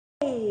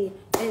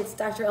it's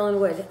Dr.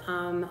 Ellen Wood.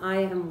 I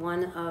am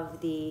one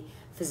of the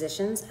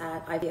physicians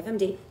at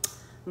IVFMD.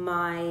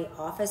 My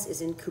office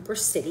is in Cooper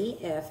City,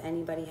 if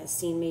anybody has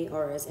seen me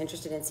or is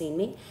interested in seeing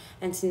me.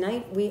 And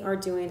tonight we are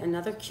doing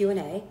another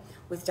Q&A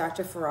with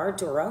Dr. Ferrar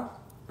Duro,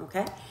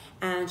 okay?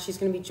 And she's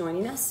going to be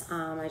joining us.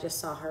 I just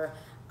saw her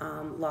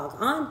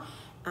log on.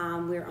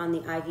 We're on the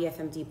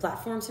IVFMD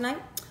platform tonight,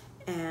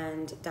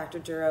 and Dr.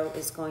 Duro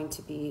is going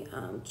to be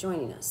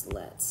joining us.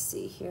 Let's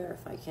see here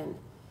if I can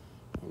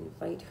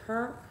invite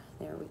her.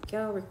 There we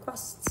go,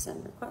 requests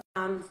and requests.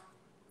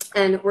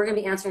 And we're going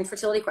to be answering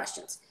fertility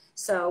questions.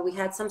 So we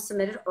had some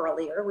submitted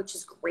earlier, which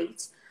is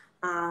great.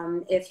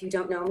 If you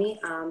don't know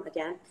me,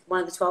 again, one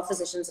of the 12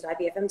 physicians at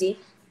IVFMD,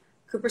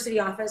 Cooper City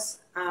office.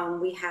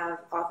 We have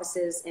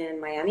offices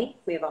in Miami.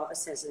 We have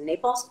offices in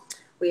Naples.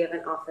 We have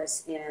an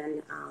office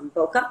in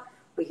Boca.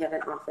 We have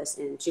an office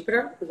in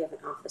Jupiter. We have an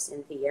office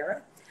in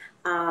Vieira.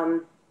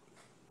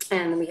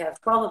 And we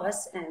have 12 of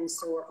us, and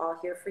so we're all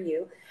here for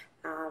you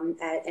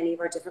at any of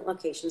our different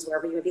locations,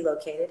 wherever you may be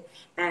located.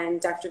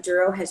 And Dr.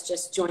 Duro has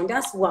just joined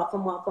us.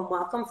 Welcome, welcome,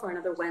 welcome for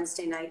another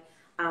Wednesday night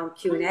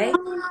Q&A.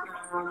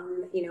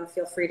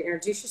 Feel free to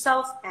introduce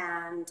yourself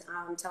and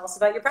tell us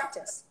about your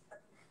practice.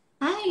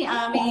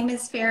 Hi, my name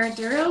is Ferrar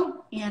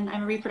Duro, and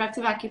I'm a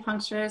reproductive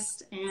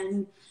acupuncturist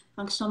and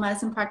functional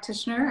medicine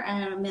practitioner.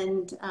 I'm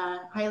in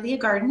Hialeah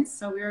Gardens,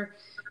 so we're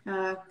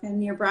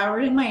near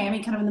Broward in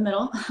Miami, kind of in the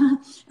middle.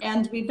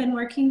 And we've been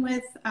working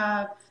with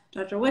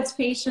Dr. Wood's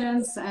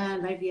patients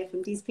and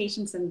IVFMD's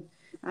patients and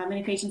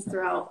many patients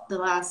throughout the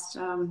last,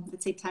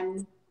 let's say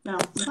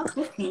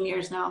 15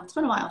 years now. It's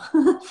been a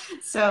while.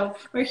 So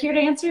we're here to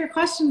answer your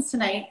questions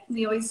tonight.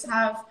 We always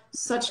have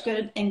such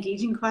good,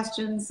 engaging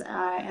questions,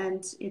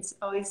 and it's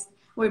always,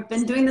 we've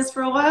been doing this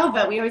for a while,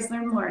 but we always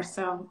learn more.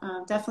 So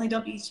definitely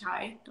don't be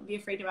shy. Don't be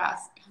afraid to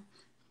ask.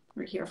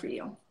 We're here for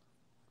you.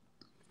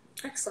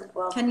 Excellent.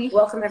 Well,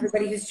 welcome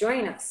everybody who's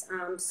joining us.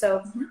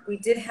 We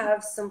did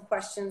have some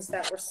questions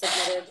that were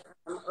submitted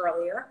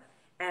earlier,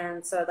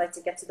 and so I'd like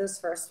to get to those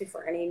first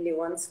before any new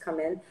ones come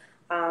in.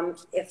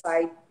 If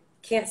I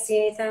can't see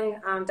anything,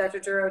 Dr.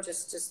 Duro,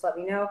 just let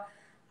me know.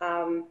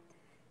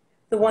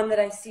 The one that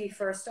I see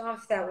first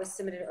off that was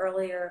submitted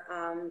earlier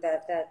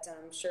that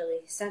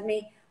Shirley sent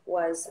me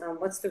was,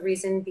 what's the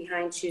reason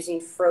behind choosing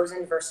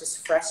frozen versus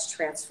fresh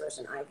transfers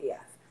in IVF?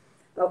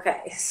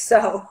 Okay,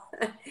 so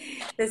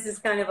this is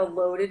kind of a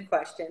loaded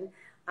question,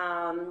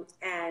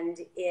 and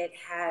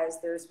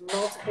there's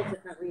multiple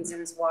different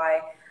reasons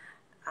why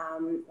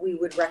we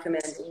would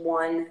recommend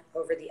one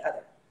over the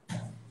other.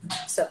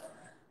 So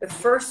the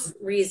first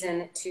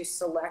reason to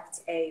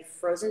select a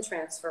frozen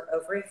transfer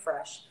over a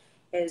fresh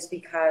is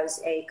because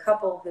a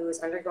couple who is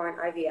undergoing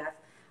IVF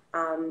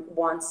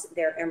wants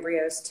their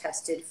embryos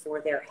tested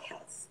for their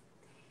health.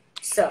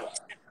 So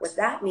what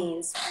that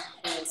means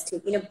is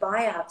taking a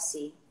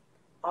biopsy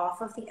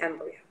off of the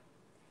embryo,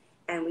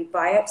 and we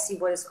biopsy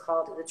what is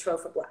called the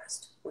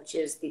trophoblast, which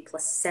is the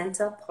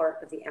placenta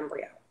part of the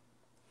embryo.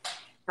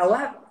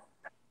 However,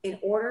 in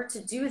order to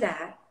do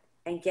that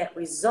and get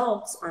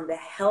results on the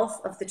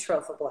health of the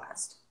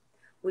trophoblast,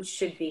 which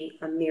should be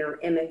a mirror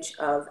image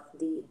of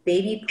the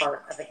baby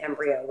part of the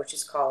embryo, which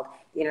is called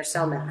the inner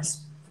cell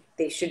mass,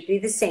 they should be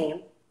the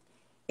same.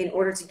 In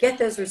order to get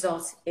those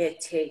results,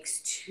 it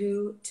takes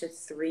 2 to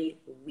 3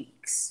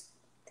 weeks.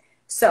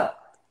 So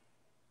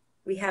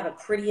we have a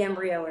pretty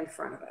embryo in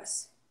front of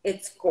us.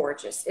 It's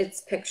gorgeous.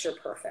 It's picture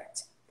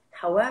perfect.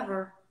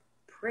 However,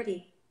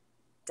 pretty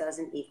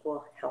doesn't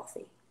equal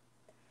healthy.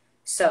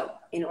 So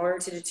in order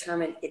to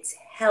determine its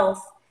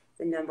health,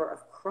 the number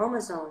of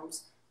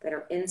chromosomes that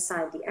are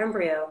inside the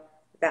embryo,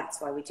 that's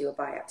why we do a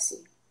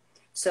biopsy.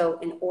 So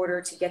in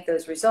order to get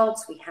those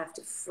results, we have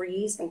to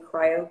freeze and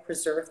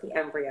cryopreserve the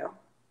embryo.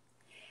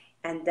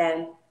 And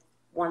then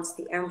once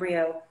the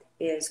embryo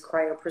is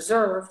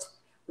cryopreserved,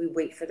 we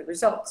wait for the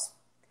results.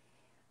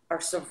 Our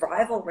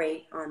survival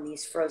rate on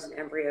these frozen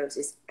embryos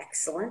is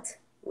excellent,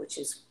 which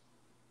is,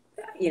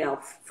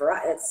 for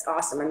us, it's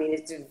awesome. I mean,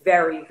 it's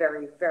very,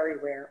 very, very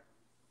rare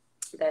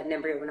that an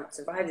embryo will not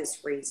survive this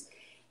freeze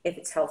if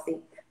it's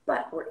healthy.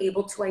 But we're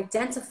able to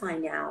identify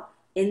now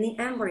in the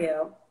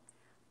embryo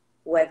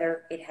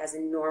whether it has a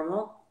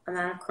normal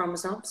amount of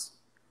chromosomes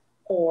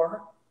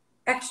or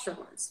extra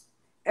ones.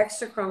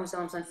 Extra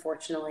chromosomes,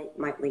 unfortunately,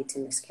 might lead to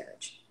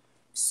miscarriage.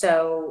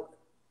 So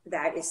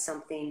that is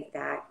something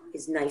that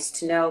is nice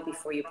to know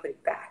before you put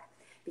it back,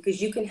 because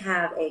you can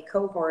have a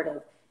cohort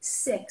of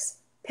 6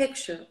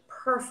 picture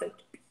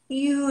perfect,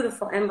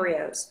 beautiful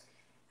embryos,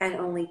 and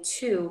only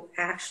 2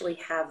 actually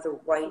have the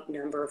right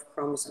number of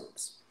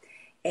chromosomes.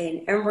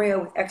 An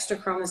embryo with extra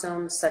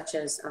chromosomes, such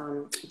as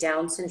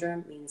Down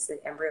syndrome, means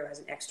that embryo has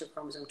an extra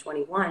chromosome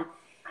 21.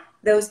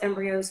 Those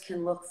embryos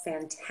can look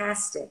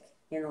fantastic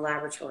in the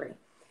laboratory.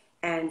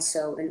 And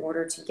so in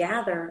order to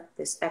gather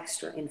this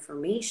extra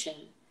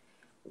information,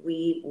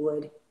 we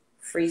would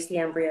freeze the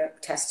embryo,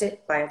 test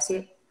it, biopsy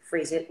it,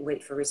 freeze it,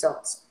 wait for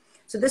results.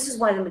 So this is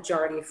why the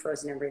majority of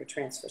frozen embryo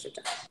transfers are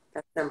done.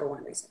 That's number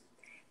one reason.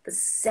 The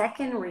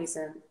second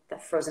reason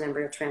that frozen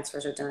embryo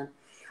transfers are done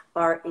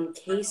are in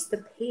case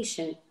the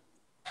patient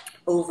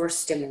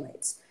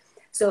overstimulates.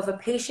 So if a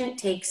patient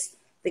takes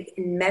the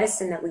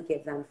medicine that we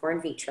give them for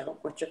in vitro,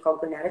 which are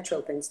called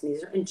gonadotropins, and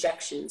these are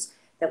injections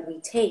that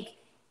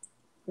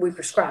we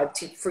prescribe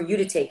for you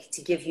to take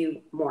to give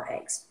you more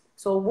eggs.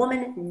 So a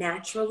woman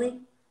naturally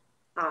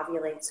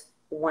ovulates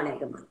 1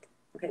 egg a month,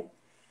 okay?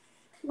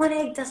 1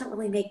 egg doesn't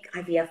really make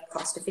IVF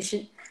cost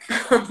efficient.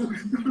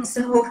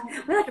 So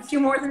we like a few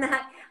more than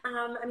that.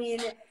 I mean,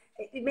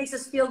 it makes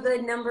us feel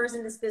good. Numbers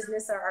in this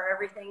business are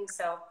everything.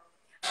 So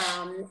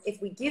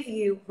if we give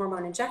you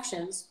hormone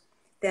injections,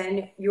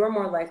 then you're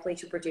more likely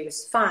to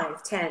produce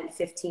 5, 10,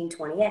 15,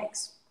 20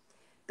 eggs.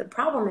 The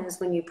problem is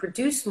when you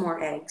produce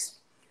more eggs,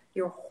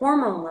 your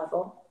hormone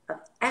level of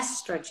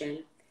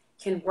estrogen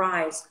can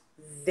rise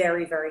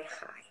very, very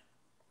high.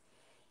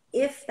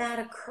 If that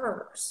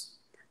occurs,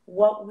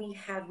 what we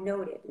have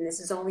noted, and this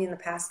is only in the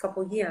past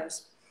couple of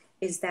years,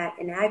 is that,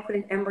 and I put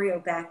an embryo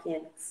back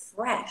in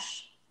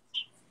fresh,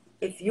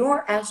 if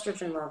your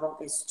estrogen level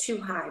is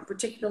too high,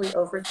 particularly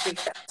over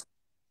 3,000,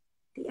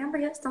 the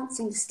embryos don't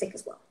seem to stick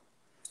as well.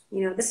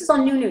 You know, this is all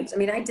new news. I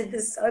mean, I did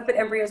this, I put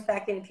embryos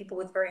back in people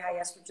with very high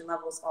estrogen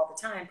levels all the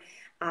time,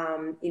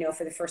 you know,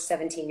 for the first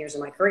 17 years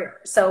of my career.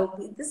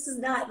 So this is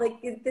not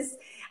like this,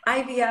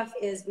 IVF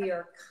is, we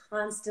are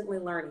constantly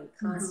learning,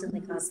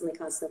 constantly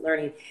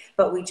learning.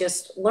 But we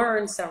just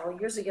learned several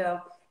years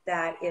ago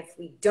that if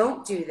we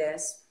don't do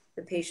this,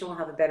 the patient will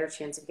have a better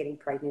chance of getting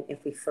pregnant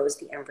if we froze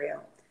the embryo,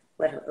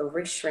 let her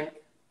ovaries shrink,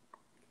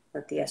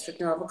 let the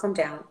estrogen level come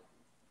down,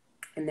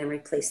 and then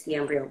replace the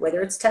embryo,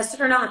 whether it's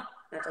tested or not.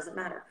 That doesn't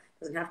matter.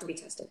 It doesn't have to be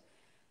tested.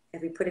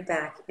 And we put it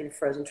back in a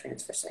frozen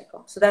transfer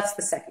cycle. So that's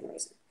the second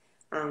reason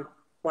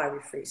why we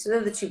freeze. So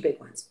they're the two big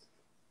ones.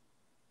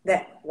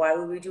 Then, why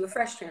would we do a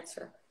fresh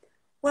transfer?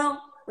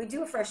 Well, we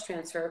do a fresh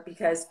transfer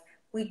because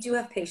we do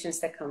have patients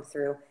that come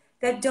through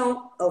that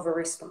don't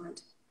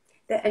over-respond,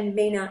 and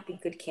may not be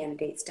good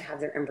candidates to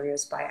have their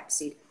embryos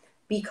biopsied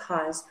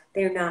because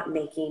they're not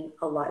making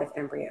a lot of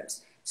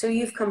embryos. So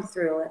you've come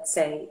through, let's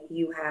say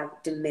you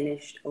have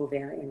diminished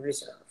ovarian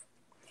reserve.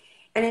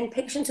 And in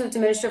patients who have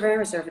diminished ovarian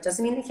reserve, it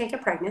doesn't mean they can't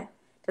get pregnant,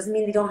 doesn't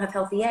mean they don't have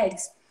healthy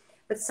eggs,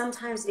 but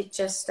sometimes it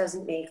just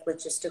doesn't make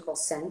logistical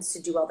sense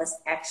to do all this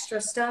extra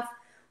stuff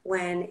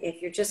when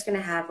if you're just going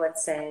to have,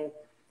 let's say,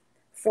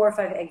 4 or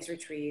 5 eggs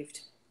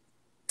retrieved,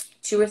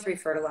 2 or 3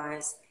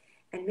 fertilized,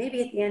 and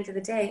maybe at the end of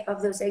the day,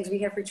 of those eggs we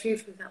have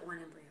retrieved, we've got 1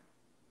 embryo.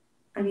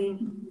 I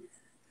mean,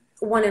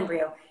 1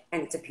 embryo,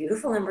 and it's a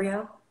beautiful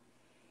embryo.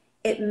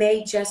 It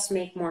may just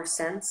make more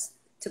sense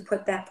to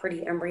put that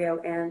pretty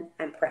embryo in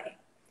and pray,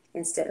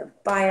 instead of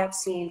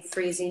biopsying,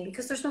 freezing,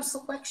 because there's no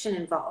selection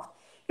involved.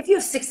 If you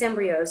have 6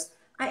 embryos,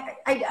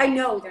 I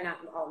know they're not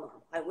all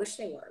normal. I wish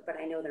they were, but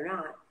I know they're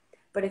not.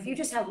 But if you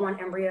just have 1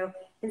 embryo,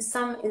 in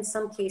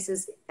some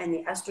cases, and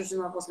the estrogen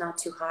level is not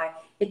too high,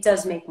 it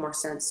does make more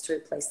sense to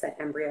replace that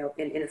embryo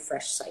in a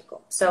fresh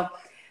cycle. So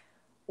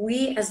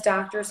we as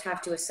doctors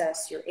have to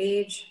assess your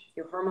age,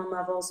 your hormone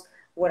levels,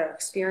 what our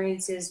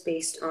experience is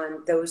based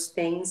on those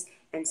things,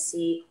 and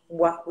see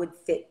what would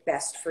fit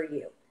best for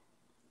you.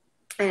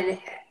 And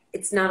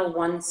it's not a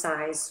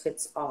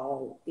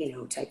one-size-fits-all, you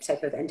know,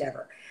 type of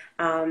endeavor.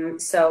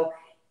 So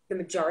the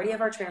majority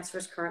of our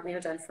transfers currently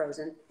are done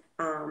frozen,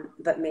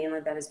 but mainly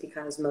that is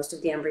because most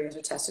of the embryos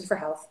are tested for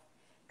health,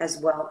 as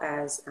well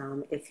as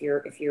if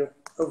you're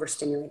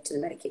overstimulated to the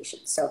medication.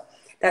 So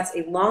that's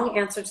a long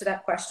answer to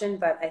that question,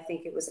 but I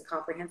think it was a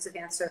comprehensive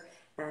answer,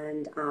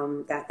 and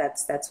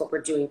that's what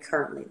we're doing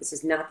currently. This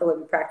is not the way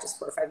we practiced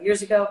 4 or 5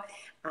 years ago.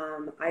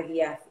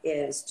 IVF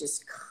is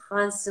just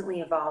constantly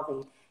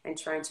evolving and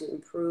trying to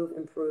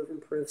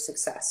improve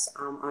success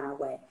on our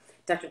way.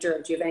 Dr.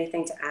 Dura, do you have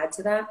anything to add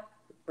to that?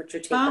 What's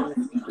your take on this?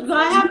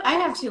 Well, I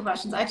have 2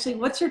 questions. Actually,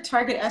 what's your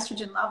target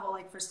estrogen level,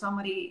 like for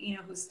somebody, you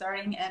know, who's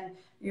starting and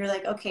you're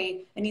like,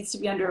 okay, it needs to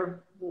be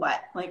under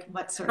what? Like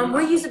what sort of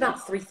we use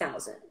about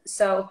 3,000.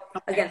 So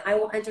again, I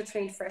will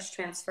entertain fresh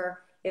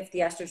transfer if the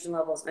estrogen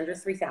level is under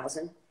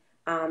 3,000.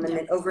 And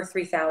then over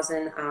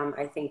 3,000,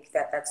 I think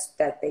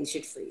that they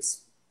should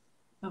freeze.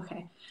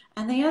 Okay.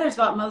 And the other is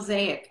about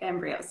mosaic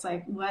embryos.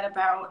 Like what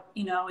about,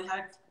 you know, we had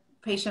a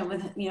patient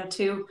with, you know,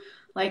 2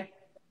 like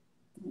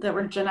that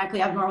were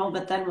genetically abnormal,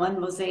 but then 1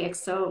 mosaic.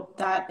 So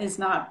that is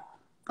not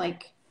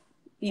like,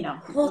 you know,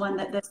 one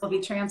that will be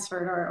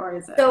transferred, or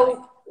is it?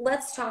 So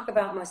let's talk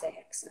about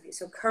mosaics. Okay.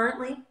 So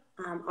currently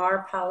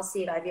our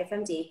policy at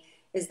IVFMD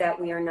is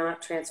that we are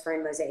not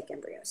transferring mosaic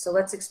embryos. So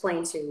let's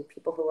explain to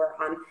people who are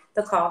on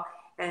the call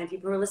and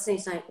people who are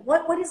listening tonight,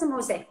 what is a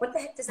mosaic? What the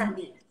heck does that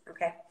mean?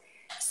 Okay.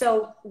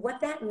 So what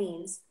that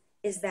means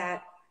is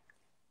that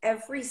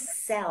every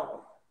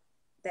cell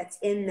that's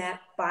in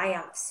that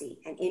biopsy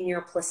and in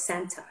your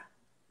placenta,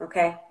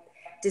 okay,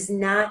 does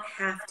not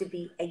have to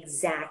be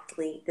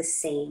exactly the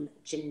same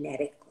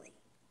genetically.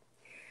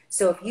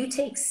 So if you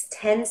take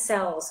 10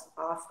 cells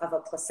off of a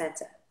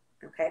placenta,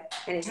 okay,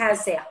 and it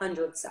has, say,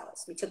 100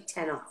 cells, we took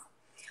 10 off.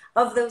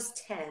 Of those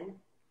 10,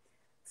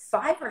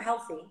 5 are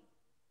healthy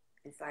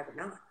and 5 are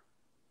not.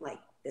 Like,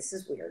 this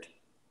is weird.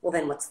 Well,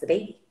 then what's the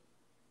baby?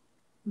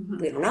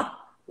 We don't know.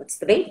 What's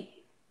the baby?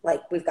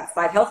 Like, we've got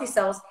 5 healthy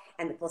cells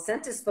And the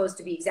placenta is supposed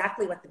to be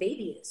exactly what the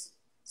baby is.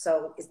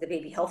 So is the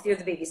baby healthy or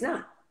the baby's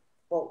not?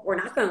 Well, we're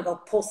not going to go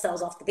pull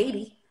cells off the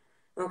baby,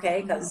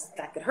 okay, because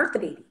that could hurt the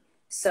baby.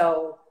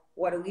 So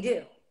what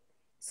do?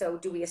 So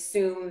do we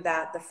assume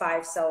that the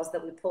 5 cells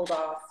that we pulled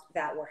off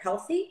that were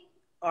healthy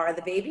are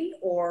the baby,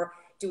 or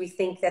do we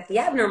think that the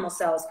abnormal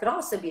cells could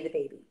also be the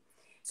baby?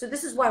 So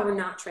this is why we're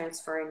not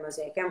transferring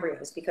mosaic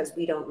embryos, because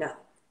we don't know.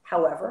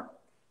 However,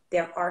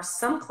 there are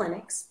some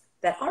clinics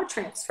that are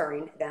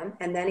transferring them.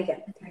 And then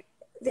again,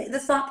 the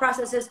thought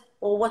process is,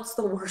 well, what's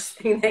the worst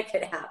thing that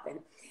could happen?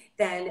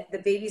 Then the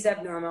baby's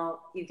abnormal,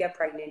 you get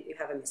pregnant, you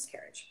have a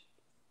miscarriage.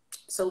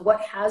 So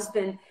what has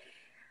been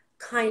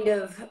kind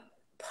of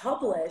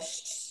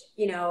published,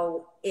 you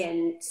know,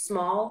 in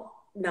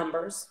small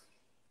numbers,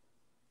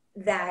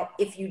 that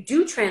if you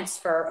do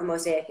transfer a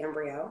mosaic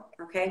embryo,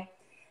 okay,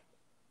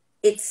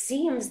 it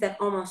seems that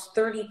almost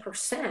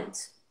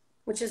 30%,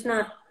 which is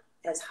not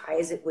as high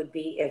as it would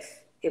be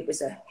if it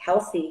was a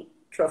healthy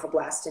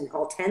trophoblast and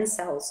all 10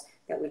 cells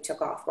that we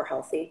took off were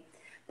healthy,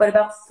 but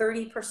about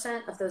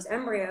 30% of those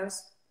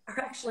embryos are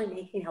actually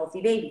making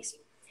healthy babies.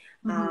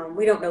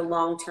 We don't know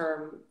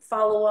long-term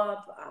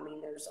follow-up. I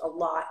mean, there's a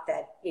lot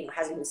that, you know,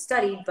 hasn't been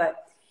studied,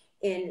 but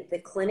in the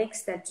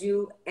clinics that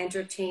do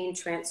entertain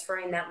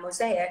transferring that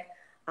mosaic,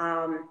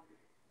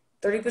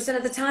 30%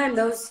 of the time,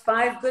 those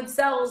 5 good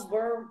cells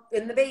were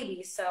in the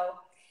baby. So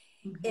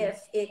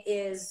if it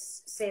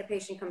is, say a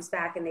patient comes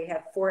back and they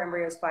have 4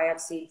 embryos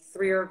biopsied,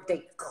 3 are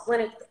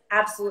clinically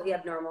absolutely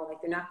abnormal,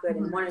 like they're not good,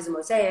 and 1 is a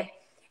mosaic,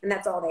 and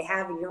that's all they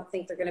have, and you don't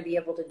think they're going to be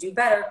able to do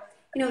better,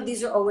 you know,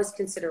 these are always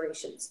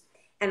considerations.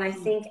 And I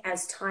think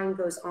as time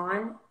goes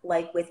on,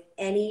 like with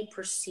any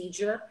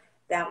procedure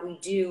that we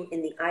do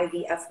in the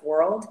IVF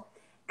world,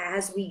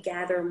 as we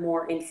gather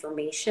more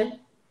information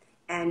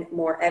and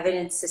more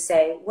evidence to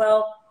say,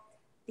 well,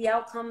 the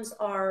outcomes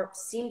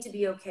seem to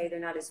be okay, they're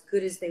not as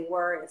good as they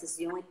were, and if this is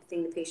the only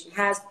thing the patient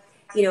has,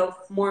 you know,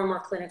 more and more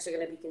clinics are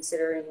going to be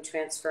considering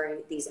transferring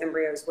these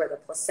embryos where the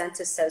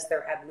placenta says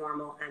they're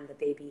abnormal and the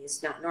baby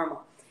is not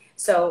normal.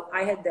 So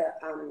I had the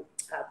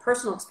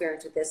personal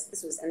experience with this.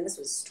 This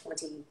was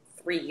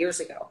 23 years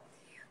ago,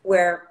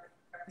 where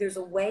there's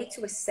a way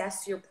to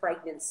assess your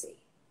pregnancy,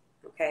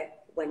 okay,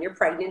 when you're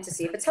pregnant, to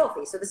see if it's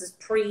healthy. So this is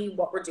pre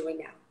what we're doing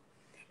now.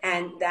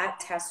 And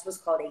that test was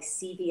called a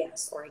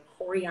CVS, or a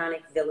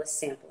chorionic villus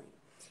sampling.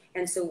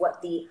 And so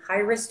what the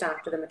high-risk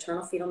doctor, the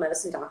maternal fetal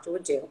medicine doctor,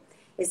 would do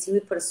is he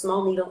would put a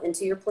small needle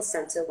into your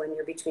placenta when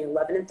you're between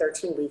 11 and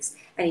 13 weeks,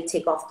 and he'd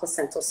take off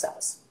placental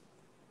cells.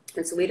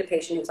 And so we had a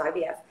patient who was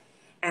IVF,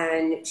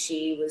 and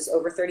she was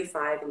over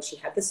 35, and she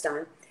had this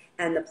done,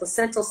 and the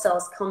placental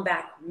cells come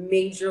back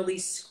majorly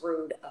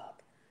screwed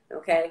up,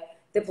 okay?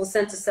 The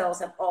placenta cells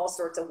have all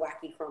sorts of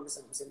wacky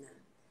chromosomes in them.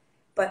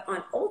 But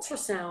on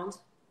ultrasound,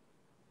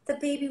 the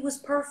baby was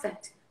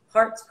perfect.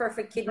 Heart's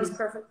perfect, kidneys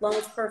perfect,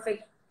 lungs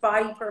perfect,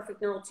 body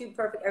perfect, neural tube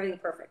perfect, everything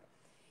perfect.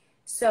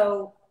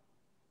 So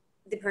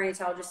the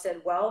perinatalogist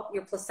said, well,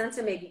 your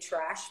placenta may be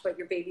trash, but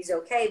your baby's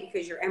okay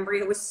because your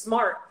embryo was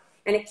smart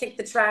and it kicked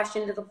the trash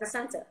into the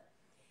placenta.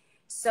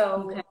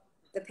 So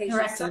the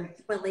patient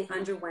subsequently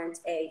underwent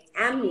a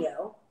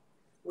amnio,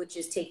 which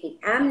is taking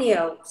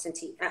amniotic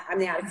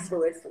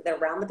fluid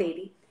around the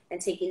baby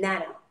and taking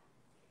that out.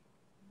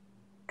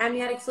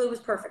 Amniotic fluid was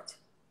perfect.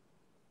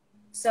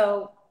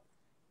 So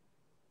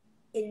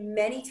in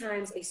many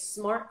times, a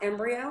smart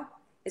embryo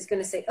is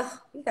going to say, oh,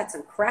 you got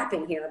some crap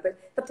in here, but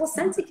the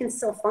placenta can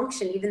still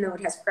function even though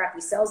it has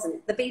crappy cells in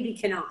it. The baby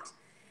cannot.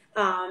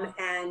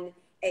 And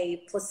a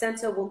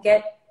placenta will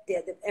get,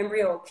 the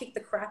embryo will kick the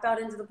crap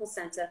out into the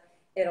placenta.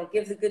 It'll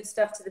give the good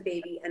stuff to the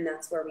baby, and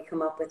that's where we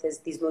come up with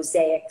these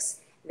mosaics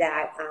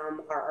that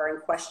are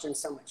in question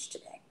so much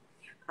today.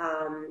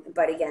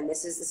 But again,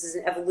 this is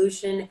an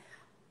evolution.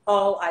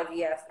 All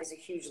IVF is a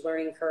huge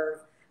learning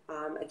curve.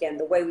 Again,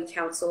 the way we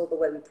counsel, the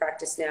way we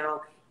practice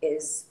now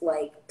is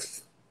like,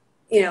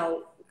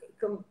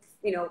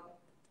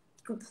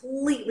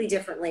 completely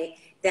differently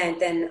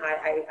than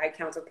I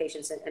counsel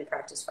patients and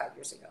practiced 5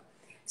 years ago.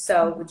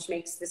 So, which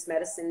makes this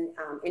medicine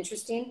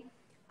interesting.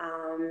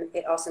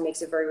 It also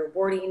makes it very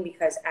rewarding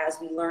because as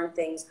we learn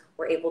things,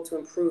 we're able to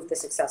improve the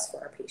success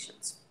for our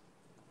patients.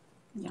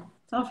 Yeah.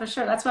 Oh, for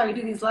sure. That's why we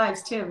do these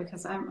lives too,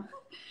 because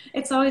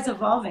it's always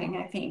evolving,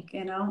 I think,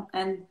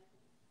 and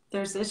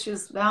there's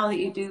issues now that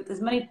you do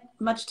as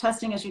much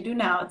testing as you do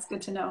now. It's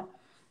good to know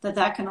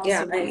that can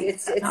also be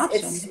an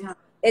option.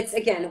 It's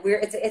again,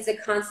 it's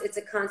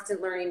a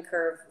constant learning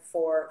curve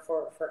for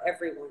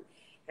everyone.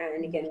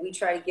 And again, we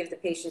try to give the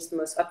patients the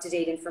most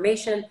up-to-date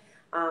information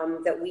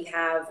that we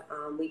have.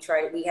 We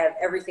have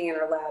everything in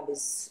our lab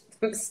is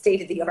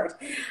state of the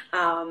art,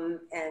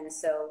 and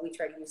so we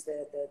try to use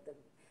the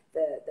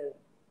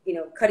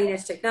cutting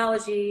edge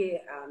technology.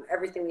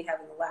 Everything we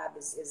have in the lab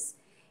is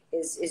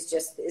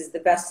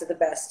the best of the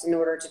best in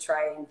order to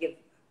try and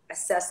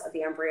assess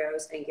the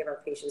embryos and give our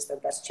patients their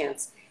best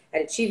chance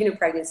at achieving a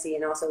pregnancy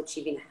and also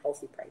achieving a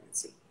healthy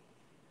pregnancy.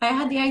 I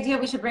had the idea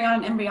we should bring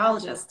on an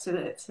embryologist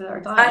to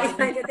our class.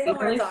 They don't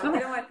want to talk. They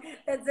don't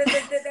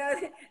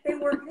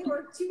want. They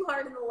work too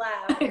hard in the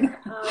lab to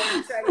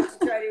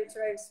try to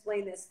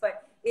explain this.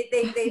 But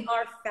they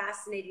are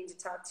fascinating to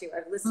talk to.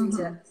 I've listened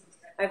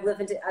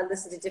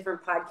to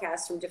different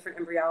podcasts from different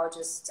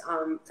embryologists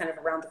kind of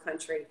around the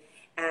country,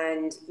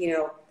 and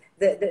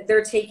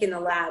their take in the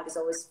lab is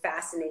always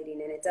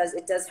fascinating, and it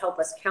does help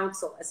us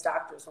counsel as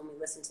doctors when we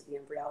listen to the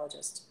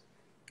embryologist.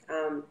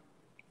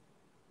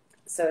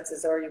 So it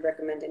says, or you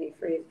recommend any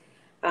free.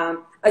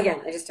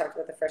 Again, I just talked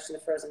about the fresh and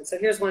the frozen. So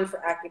here's one for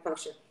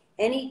acupuncture.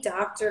 Any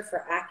doctor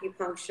for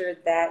acupuncture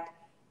that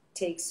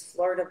takes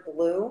Florida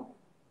Blue?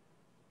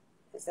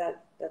 Do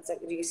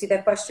you see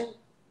that question?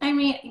 I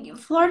mean,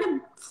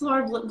 Florida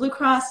Blue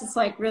Cross is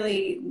like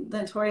really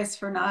notorious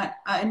for not,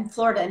 in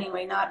Florida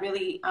anyway, not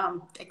really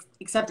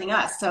accepting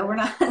us. So we're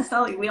not, it's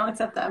not like we don't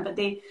accept them, but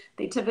they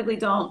typically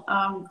don't,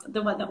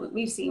 the one that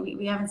we've seen,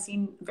 we haven't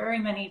seen very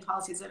many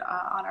policies that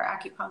on our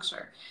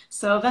acupuncture.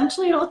 So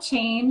eventually it'll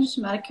change.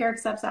 Medicare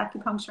accepts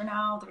acupuncture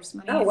now. There's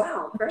many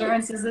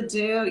insurances that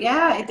do.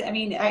 Yeah,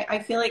 I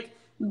feel like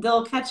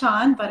they'll catch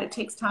on, but it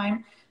takes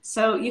time.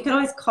 So you can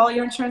always call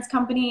your insurance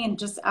company and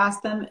just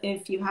ask them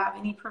if you have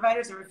any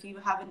providers or if you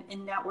have an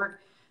in-network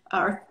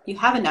or you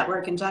have a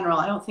network in general.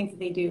 I don't think that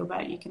they do,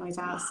 but you can always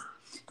ask.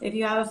 If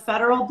you have a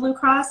federal Blue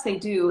Cross, they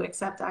do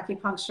accept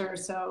acupuncture.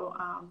 So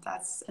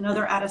that's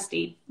another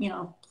out-of-state,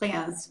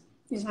 plans.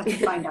 You just have to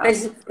find out.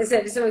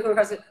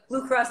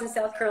 Blue Cross in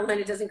South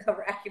Carolina doesn't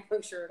cover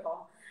acupuncture at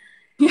all.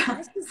 Yeah.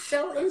 This is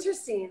so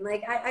interesting.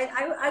 Like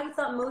I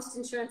thought most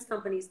insurance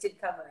companies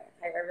did cover it.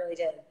 I really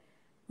did.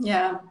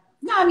 Yeah.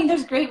 No, I mean,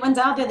 there's great ones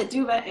out there that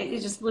do, but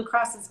it's just Blue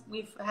Cross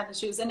we've had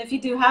issues. And if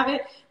you do have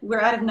it, we're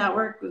out of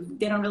network.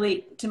 They don't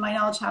really, to my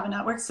knowledge, have a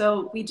network.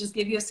 So we just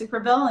give you a super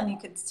bill and you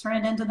could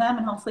turn it into them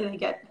and hopefully they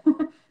get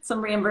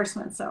some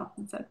reimbursement. So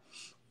that's it.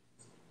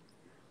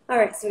 All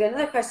right. So we got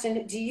another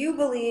question. Do you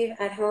believe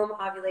at home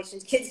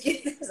ovulations kids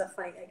give, this is a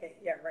funny, okay,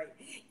 yeah, right.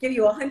 Give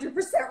you 100%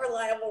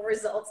 reliable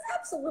results?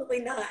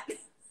 Absolutely not.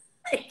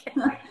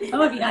 That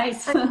would be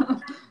nice.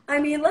 I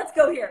mean, let's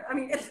go here. I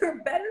mean, if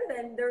they're better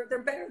than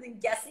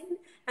guessing,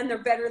 and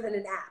they're better than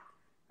an app.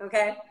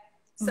 Okay,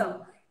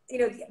 so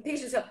the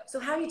patients go, so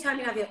how are you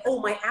timing ovulation?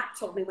 Oh, my app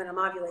told me when I'm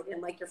ovulating.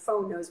 And like your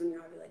phone knows when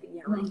you're ovulating.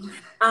 Yeah, right.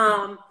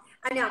 I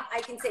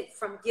can say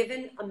from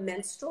given a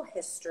menstrual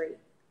history,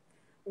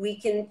 we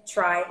can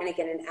try, and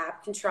again, an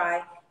app can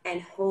try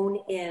and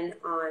hone in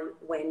on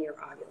when you're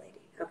ovulating.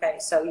 Okay,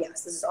 so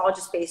yes, this is all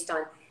just based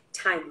on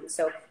timing.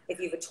 So if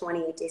you have a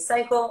 28-day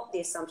cycle,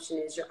 the assumption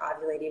is you're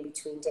ovulating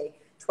between day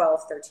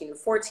 12, 13, and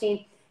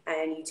 14,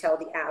 and you tell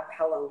the app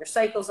how long your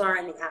cycles are,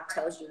 and the app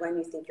tells you when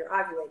you think you're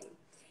ovulating.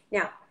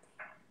 Now,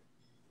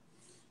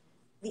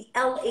 the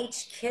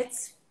LH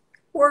kits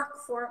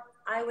work for,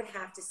 I would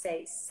have to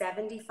say,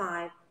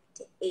 75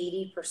 to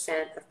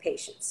 80% of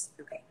patients.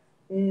 Okay,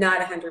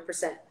 not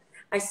 100%.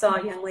 I saw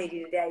a young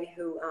lady today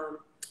who,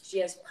 she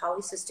has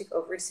polycystic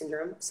ovary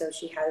syndrome, so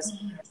she has,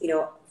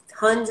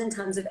 tons and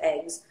tons of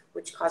eggs,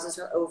 which causes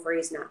her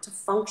ovaries not to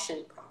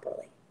function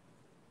properly.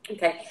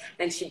 Okay,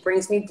 and she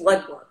brings me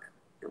blood work.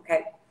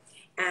 Okay,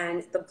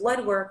 and the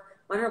blood work,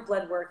 on her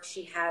blood work,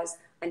 she has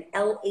an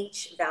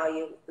LH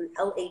value, and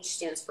LH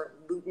stands for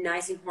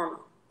luteinizing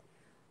hormone.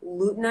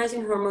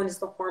 Luteinizing hormone is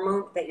the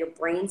hormone that your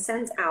brain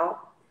sends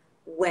out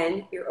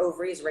when your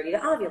ovary is ready to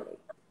ovulate.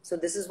 So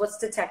this is what's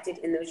detected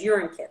in those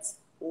urine kits,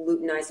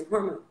 luteinizing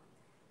hormone.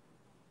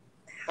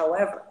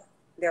 However,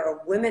 there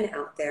are women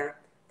out there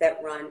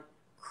that run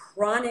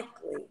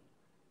chronically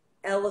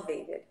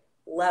elevated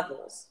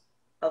levels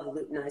of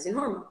luteinizing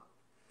hormone.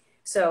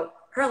 So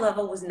her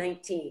level was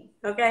 19,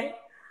 okay?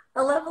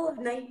 A level of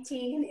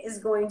 19 is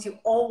going to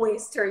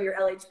always turn your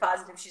LH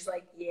positive. She's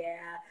like,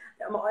 yeah.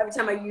 Every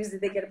time I use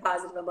it, they get a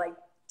positive. I'm like,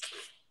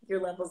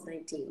 your level's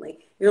 19.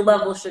 Like, your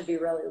level should be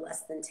really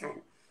less than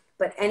 10.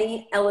 But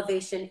any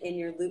elevation in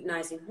your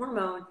luteinizing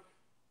hormone,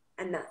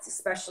 and that's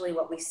especially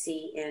what we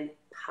see in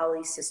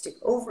polycystic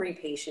ovary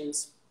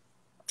patients,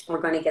 we're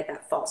going to get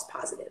that false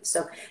positive.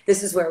 So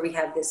this is where we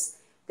have this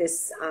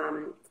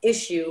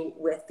issue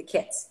with the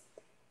kits.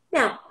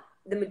 Now,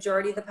 the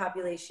majority of the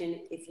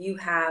population, if you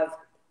have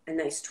a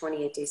nice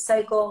 28-day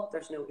cycle,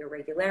 there's no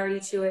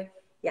irregularity to it,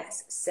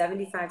 yes,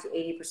 75 to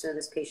 80% of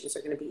those patients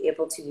are going to be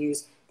able to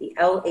use the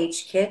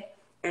LH kit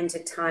and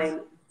to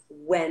time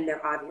when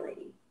they're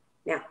ovulating.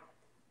 Now,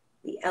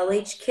 the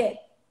LH kit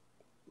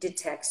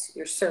detects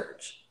your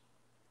surge.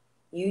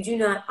 You do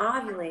not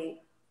ovulate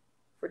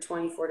for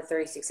 24 to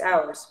 36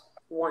 hours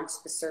once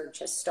the surge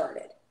has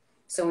started.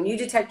 So when you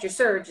detect your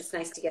surge, it's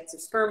nice to get some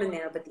sperm in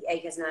there, but the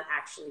egg has not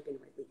actually been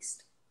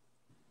released.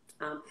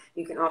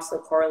 You can also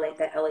correlate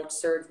that LH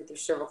surge with your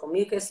cervical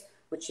mucus,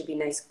 which should be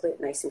nice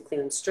and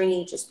clear and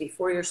stringy just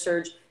before your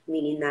surge,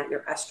 meaning that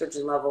your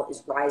estrogen level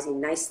is rising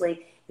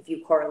nicely. If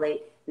you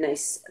correlate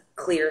nice,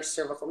 clear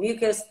cervical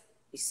mucus,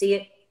 you see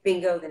it,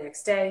 bingo, the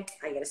next day,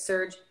 I get a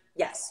surge.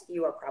 Yes,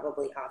 you are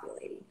probably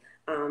ovulating.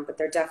 But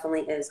there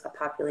definitely is a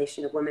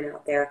population of women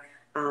out there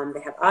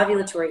that have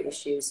ovulatory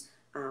issues,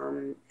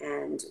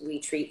 and and we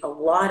treat a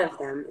lot of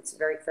them. It's a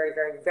very, very,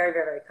 very, very,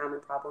 very, very common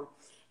problem.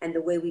 And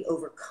the way we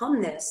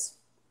overcome this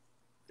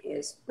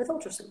is with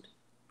ultrasound.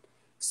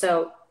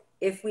 So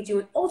if we do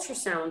an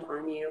ultrasound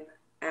on you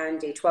on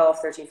day 12,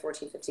 13,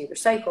 14, 15 of your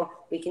cycle,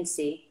 we can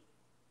see,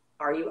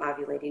 are you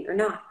ovulating or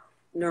not?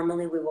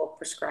 Normally we will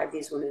prescribe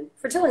these women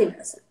fertility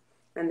medicine.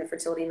 And the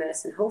fertility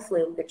medicine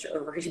hopefully will get your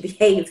ovary to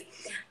behave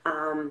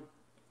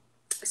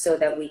so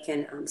that we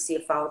can see a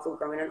follicle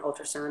growing on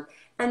ultrasound.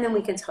 And then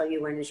we can tell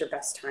you when is your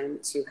best time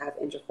to have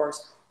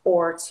intercourse,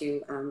 or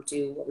to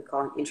do what we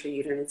call an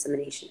intrauterine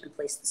insemination and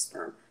place the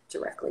sperm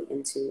directly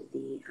into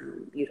the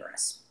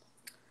uterus.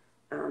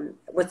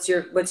 What's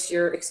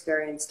your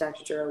experience,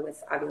 Dr. Dura,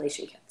 with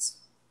ovulation kits?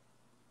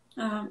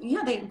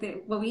 Yeah,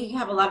 well, we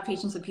have a lot of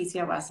patients with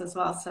PCOS as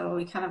well, so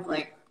we kind of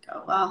like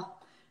go, well,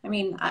 I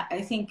mean,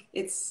 I think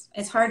it's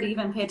hard to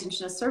even pay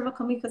attention to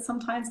cervical mucus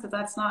sometimes, because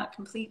that's not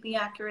completely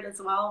accurate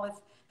as well with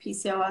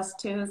PCOS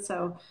too.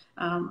 So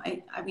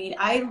I mean,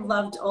 I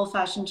loved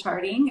old-fashioned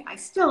charting. I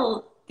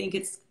still think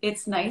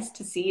it's nice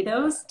to see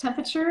those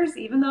temperatures,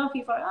 even though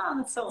people are, oh,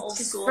 that's so old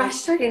school.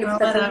 Frustrating.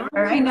 Whatever.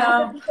 I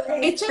know.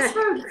 It's just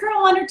for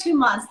 1 or 2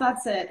 months.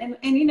 That's it. And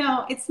you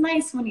know, it's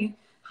nice when you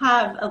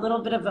have a little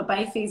bit of a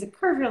biphasic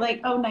curve. You're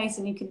like, oh, nice,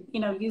 and you can, you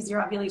know, use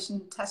your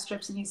ovulation test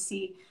strips and you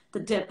see the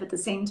dip at the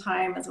same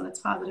time as when it's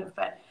positive.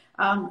 But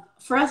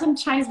for us in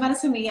Chinese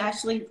medicine, we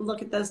actually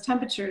look at those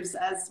temperatures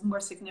as more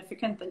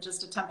significant than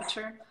just a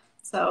temperature.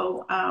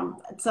 So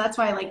that's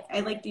why I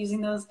like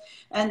using those.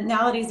 And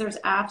nowadays there's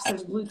apps,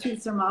 there's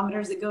Bluetooth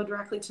thermometers that go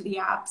directly to the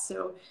app.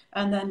 So,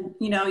 and then,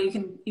 you know, you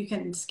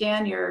can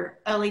scan your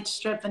LH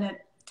strip and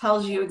it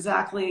tells you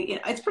exactly, you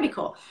know, it's pretty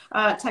cool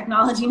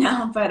technology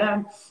now.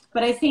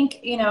 But I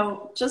think, you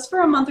know, just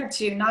for a month or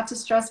two, not to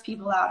stress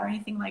people out or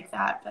anything like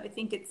that, but I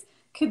think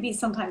could be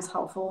sometimes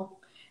helpful.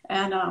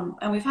 And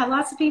we've had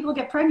lots of people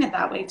get pregnant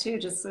that way too,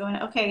 just going,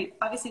 okay,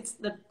 obviously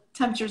the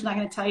temperature's not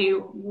going to tell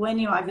you when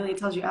you ovulate, it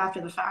tells you after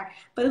the fact,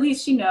 but at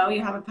least you know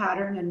you have a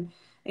pattern, and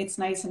it's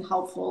nice and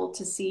helpful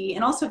to see.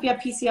 And also if you have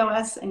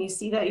PCOS and you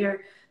see that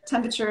your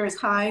temperature is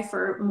high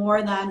for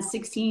more than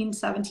 16,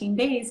 17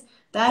 days,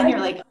 then you're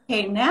like,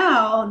 okay,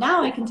 now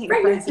I can take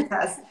a pregnancy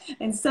test.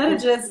 Instead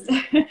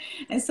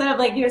of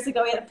like years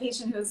ago, we had a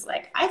patient who was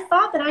like, I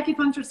thought that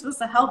acupuncture was supposed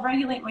to help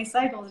regulate my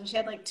cycles. And she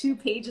had like 2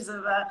 pages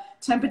of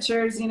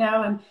temperatures, you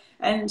know,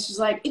 and she's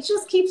like, it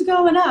just keeps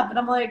going up. And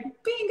I'm like,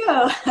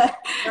 bingo.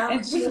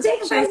 And she was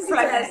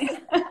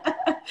pregnant.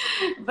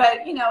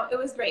 But, you know, it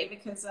was great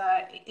because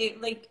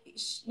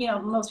you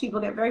know, most people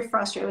get very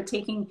frustrated with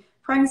taking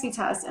pregnancy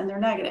tests and they're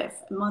negative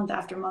month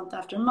after month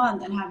after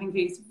month and having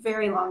these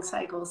very long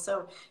cycles.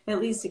 So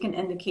at least it can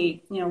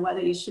indicate, you know, whether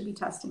you should be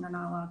testing or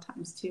not a lot of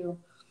times too.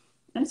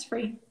 And it's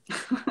free.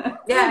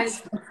 Yeah.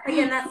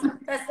 Again,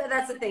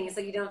 that's the thing. It's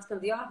like you don't have to come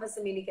to the office.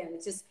 I mean, again,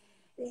 it's just,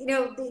 you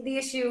know, the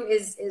issue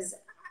is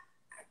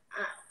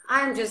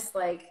I'm just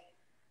like,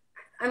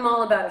 I'm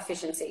all about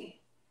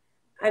efficiency.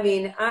 I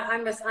mean,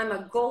 I'm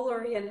a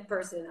goal-oriented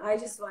person. I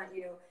just want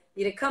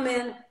you to come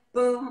in,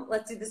 boom,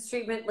 let's do this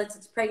treatment,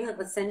 it's pregnant,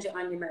 let's send you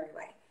on your merry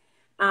way.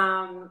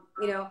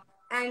 You know,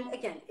 and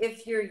again,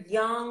 if you're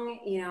young,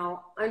 you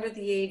know, under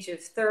the age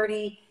of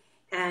 30,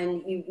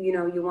 and you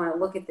know, you want to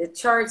look at the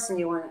charts and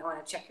you want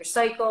to check your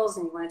cycles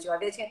and you want to do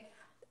ovulation,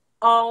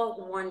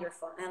 all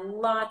wonderful. And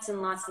lots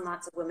and lots and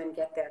lots of women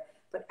get there.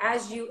 But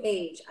as you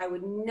age, I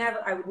would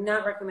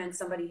not recommend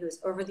somebody who is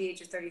over the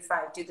age of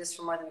 35 do this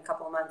for more than a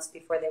couple of months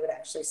before they would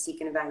actually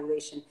seek an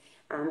evaluation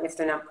if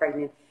they're not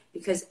pregnant.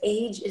 Because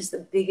age is the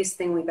biggest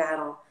thing we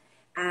battle.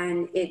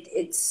 And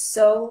it's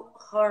so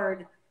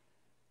hard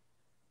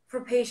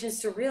for patients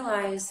to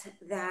realize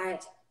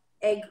that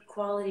egg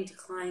quality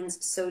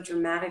declines so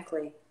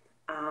dramatically,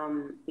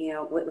 you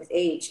know, with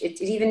age.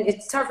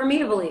 It's hard for me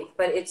to believe,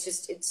 but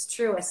it's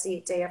true. I see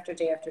it day after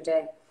day after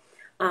day.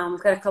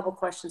 Got a couple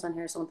questions on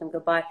here, so let them go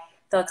by.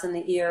 Thoughts on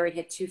the ERA?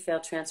 Hit 2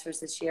 failed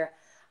transfers this year.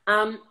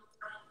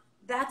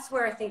 That's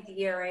where I think the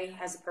ERA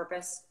has a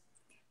purpose.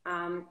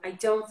 I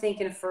don't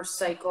think in a first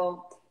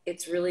cycle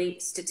it's really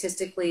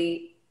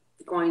statistically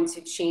going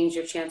to change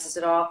your chances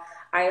at all.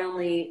 I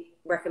only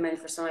recommend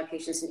for some of my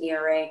patients an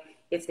ERA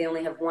if they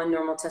only have 1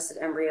 normal tested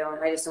embryo,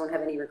 and I just don't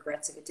have any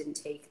regrets if it didn't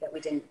take, that we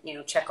didn't, you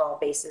know, check all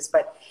bases.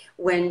 But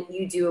when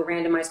you do a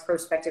randomized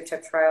prospective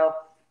type trial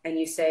and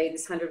you say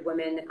this 100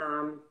 women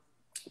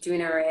do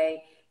an ERA,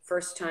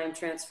 first time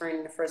transferring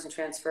in a frozen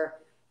transfer,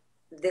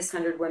 this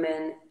 100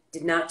 women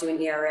did not do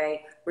an ERA,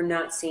 we're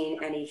not seeing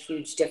any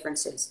huge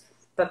differences.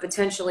 But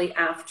potentially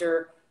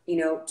after, you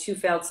know, 2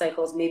 failed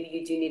cycles, maybe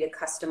you do need a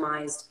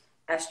customized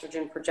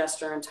estrogen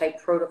progesterone type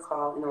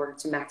protocol in order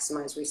to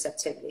maximize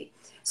receptivity.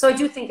 So I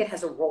do think it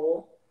has a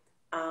role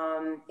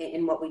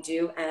in what we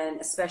do, and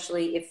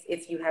especially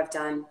if you have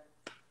done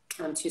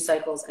 2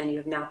 cycles and you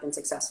have not been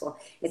successful,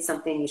 it's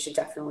something you should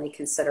definitely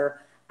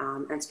consider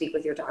and speak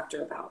with your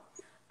doctor about.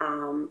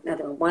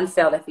 Another 1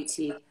 failed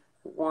FET,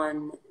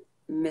 1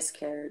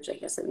 miscarriage, I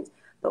guess that means,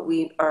 but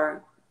we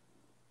are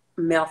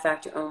male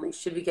factor only.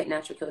 Should we get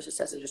natural killer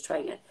test or just try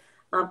again?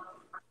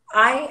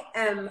 I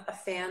am a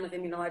fan of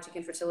immunologic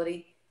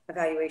infertility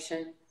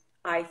evaluation.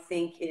 I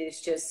think it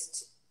is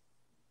just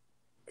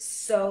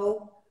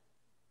so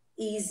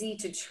easy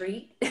to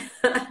treat.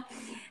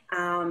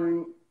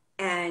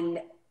 And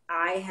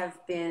I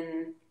have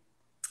been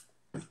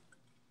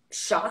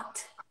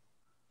shocked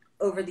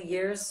over the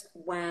years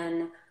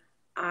when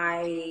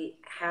I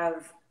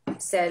have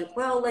said,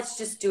 well, let's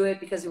just do it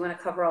because we want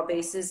to cover all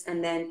bases.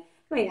 And then,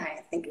 I mean, I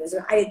didn't think it was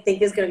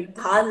going to be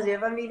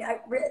positive. I mean,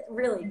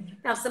 really.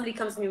 Now, if somebody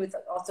comes to me with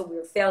also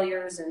weird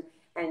failures and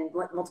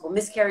multiple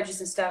miscarriages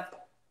and stuff,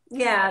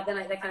 yeah, then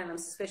that kind of I'm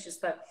suspicious.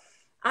 But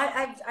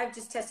I've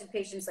just tested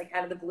patients like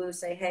out of the blue,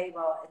 say, hey,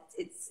 well,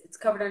 it's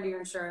covered under your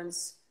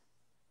insurance.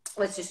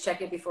 Let's just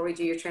check it before we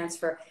do your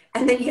transfer.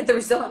 And then you get the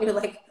result and you're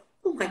like,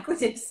 oh my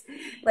goodness.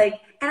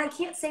 Like, and I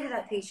can't say to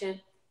that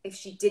patient, if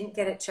she didn't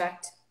get it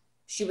checked,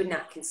 she would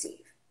not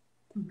conceive.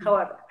 Mm-hmm.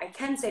 However, I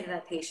can say to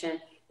that patient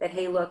that,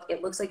 hey, look,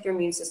 it looks like your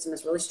immune system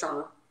is really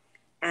strong.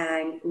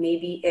 And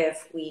maybe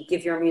if we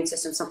give your immune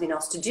system something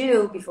else to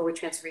do before we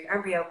transfer your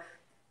embryo,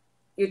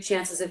 your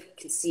chances of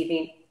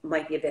conceiving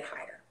might be a bit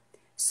higher.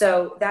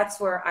 So that's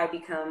where I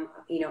become,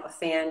 a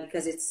fan,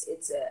 because it's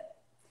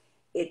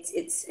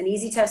an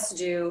easy test to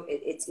do.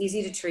 It's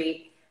easy to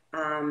treat.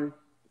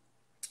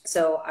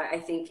 So I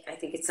think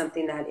it's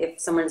something that if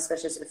someone,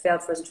 especially if a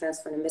failed frozen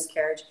transfer and a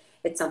miscarriage,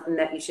 it's something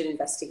that you should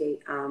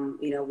investigate,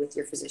 with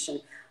your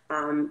physician.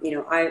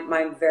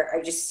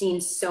 I've just seen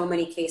so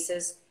many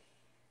cases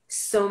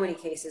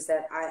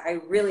that I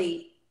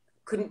really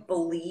couldn't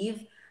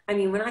believe. I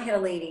mean, when I had a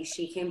lady,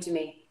 she came to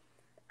me,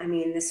 I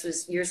mean, this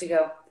was years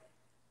ago.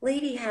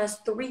 Lady has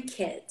 3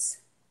 kids,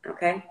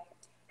 okay?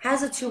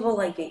 Has a tubal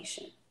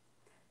ligation,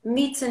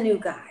 meets a new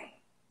guy,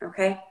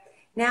 okay?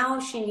 Now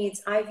she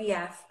needs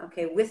IVF,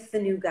 okay, with the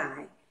new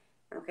guy,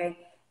 okay?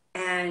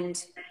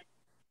 And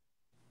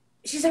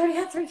she's already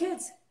had 3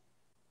 kids.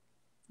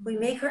 We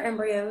make her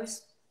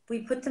embryos, we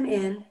put them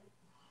in,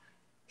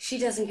 she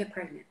doesn't get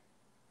pregnant.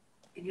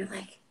 And you're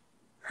like,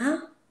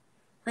 huh?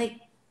 Like,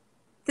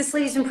 this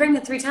lady's been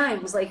pregnant 3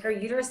 times. Like, her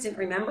uterus didn't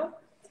remember.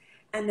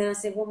 And then I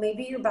said, well,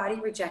 maybe your body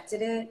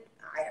rejected it.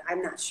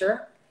 I'm not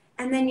sure.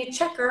 And then you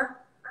check her,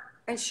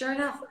 and sure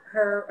enough,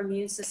 her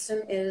immune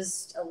system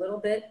is a little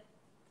bit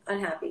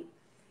unhappy.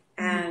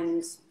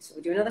 And so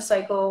we do another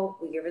cycle,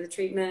 we give her the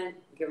treatment,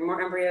 give her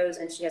more embryos,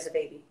 and she has a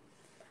baby.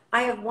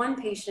 I have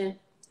one patient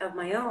of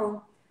my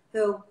own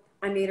who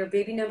I made her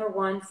baby number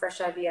 1, fresh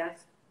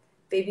IVF,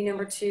 baby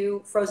number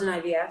 2, frozen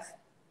IVF,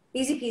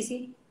 easy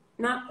peasy.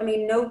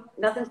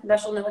 Nothing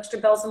special, no extra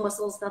bells and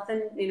whistles,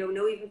 nothing,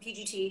 no even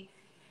PGT.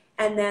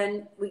 And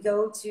then we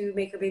go to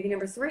make her baby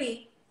number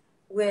 3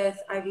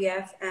 with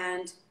IVF,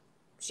 and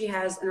she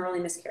has an early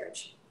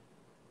miscarriage.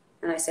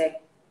 And I say,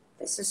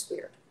 this is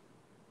weird.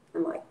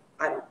 I'm like,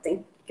 I don't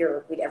think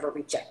we'd ever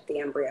reject the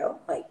embryo.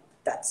 Like,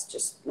 that's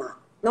just not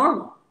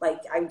normal. Like,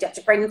 I get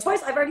you pregnant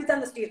twice. I've already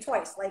done this to you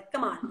twice. Like,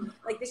 come on.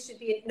 Like, this should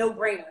be a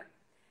no-brainer.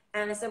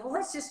 And I said, well,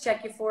 let's just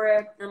check you for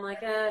it. I'm like,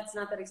 it's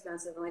not that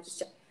expensive. And I just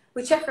check.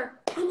 We check her.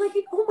 I'm like,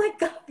 oh my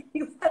God,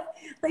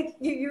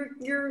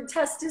 your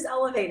test is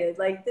elevated.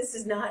 Like, this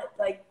is not,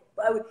 like,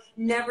 I would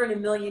never in a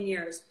million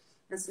years.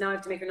 And so now I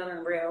have to make her another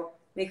embryo,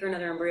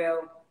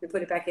 we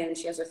put it back in, and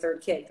she has her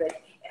 3rd kid.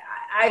 But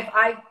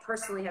I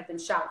personally have been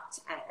shocked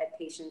at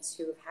patients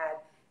who have had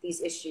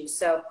these issues.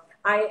 So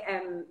I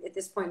am, at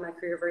this point in my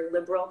career, very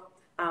liberal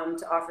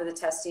to offer the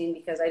testing,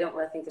 because I don't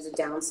really think there's a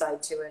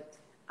downside to it.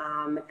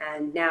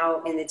 And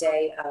now in the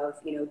day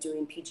of,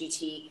 doing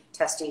PGT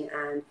testing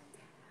and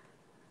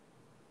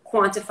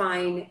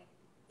quantifying,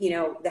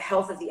 the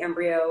health of the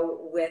embryo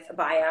with a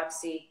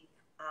biopsy,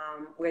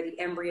 where the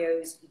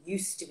embryos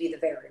used to be the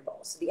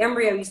variables. The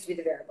embryo used to be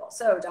the variable.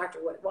 So, doctor,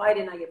 why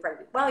didn't I get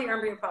pregnant? Well, your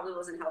embryo probably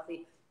wasn't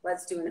healthy.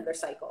 Let's do another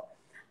cycle.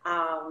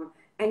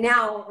 And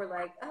now we're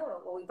like,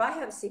 oh, well, we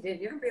biopsied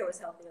it. Your embryo was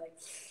healthy. Like,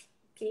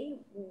 okay,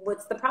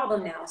 what's the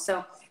problem now?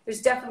 So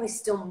there's definitely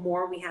still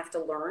more we have to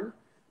learn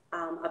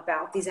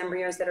about these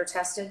embryos that are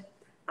tested.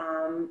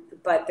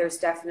 But there's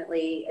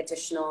definitely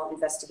additional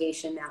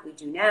investigation that we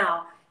do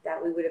now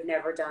that we would have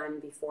never done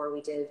before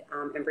we did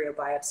embryo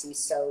biopsies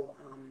so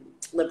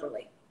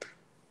liberally.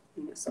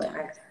 So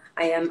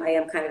I am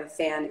kind of a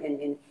fan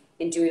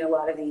in doing a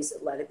lot of these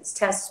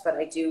tests, but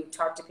I do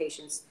talk to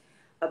patients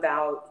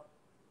about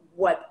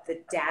what the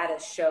data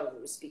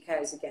shows,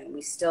 because again,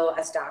 we still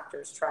as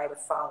doctors try to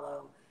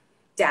follow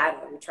data.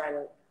 We try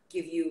to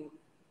give you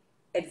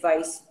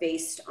advice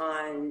based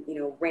on,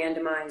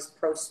 randomized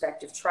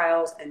prospective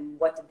trials and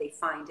what did they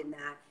find in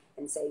that,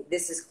 and say,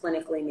 this is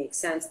clinically makes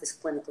sense, this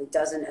clinically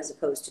doesn't, as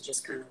opposed to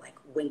just kind of like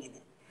winging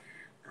it.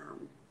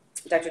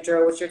 Dr.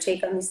 Duro, what's your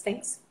take on these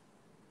things?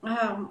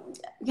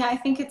 Yeah, I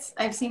think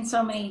I've seen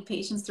so many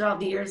patients throughout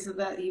the years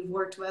that you've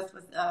worked with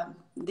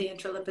the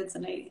intralipids,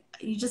 and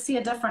you just see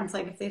a difference.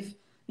 Like if they've,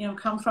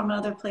 come from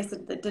another place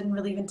that didn't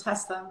really even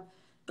test them,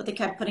 but they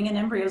kept putting in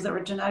embryos that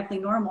were genetically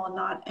normal and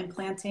not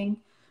implanting,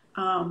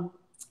 and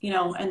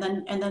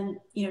then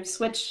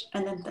switch,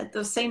 and then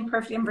those same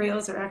perfect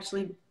embryos are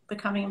actually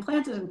becoming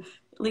implanted and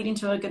leading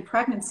to a good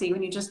pregnancy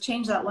when you just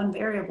change that one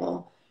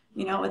variable.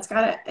 you know, it's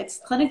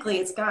clinically,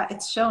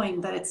 it's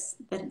showing that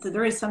that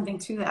there is something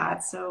to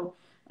that. So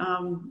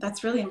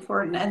that's really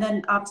important. And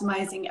then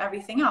optimizing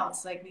everything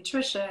else like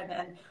nutrition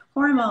and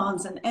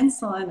hormones and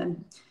insulin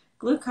and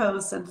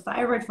glucose and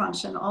thyroid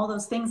function, all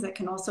those things that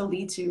can also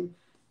lead to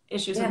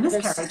issues of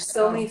miscarriage. There's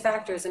so many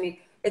factors. I mean,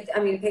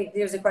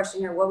 there's a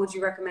question here. What would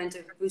you recommend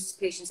to boost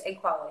patients'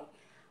 egg quality?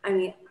 I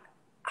mean,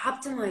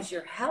 optimize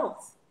your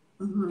health.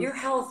 Your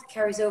health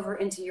carries over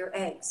into your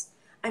eggs.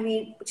 I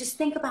mean, just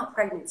think about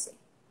pregnancy.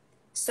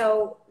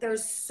 So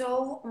there's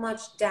so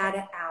much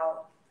data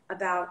out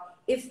about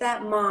if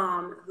that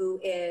mom who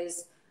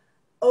is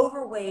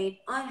overweight,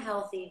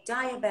 unhealthy,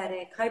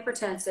 diabetic,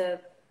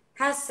 hypertensive,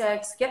 has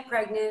sex, get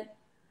pregnant.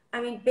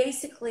 I mean,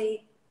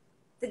 basically,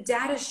 the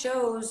data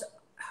shows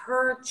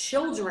her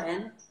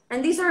children,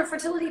 and these aren't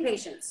fertility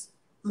patients.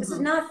 This is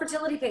not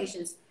fertility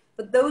patients,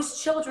 but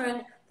those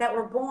children that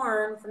were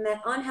born from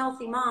that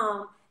unhealthy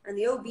mom, and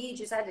the OB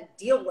just had to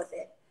deal with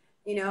it.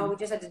 You know, we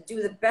just had to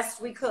do the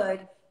best we could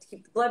to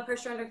keep the blood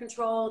pressure under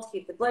control, to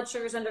keep the blood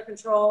sugars under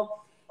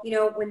control. You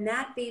know, when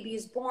that baby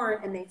is born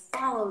and they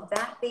follow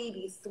that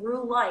baby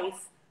through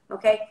life,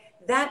 okay,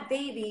 that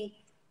baby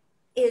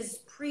is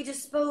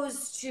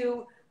predisposed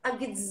to a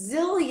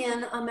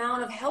gazillion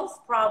amount of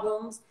health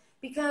problems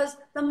because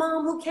the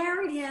mom who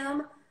carried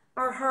him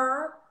or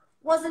her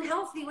wasn't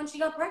healthy when she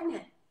got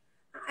pregnant.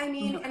 I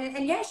mean,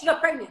 and yeah, she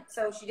got pregnant.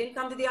 So she didn't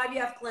come to the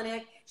IVF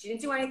clinic. She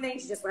didn't do anything.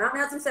 She just went out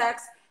and had some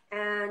sex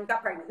and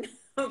got pregnant.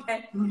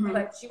 Okay.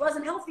 But she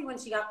wasn't healthy when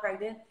she got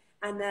pregnant.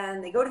 And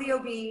then they go to the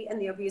OB and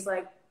the OB is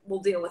like, we'll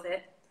deal with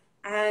it.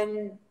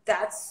 And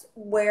that's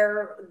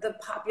where the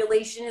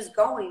population is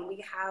going.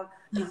 We have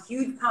a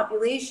huge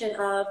population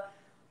of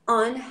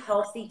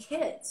unhealthy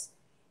kids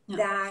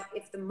that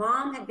if the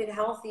mom had been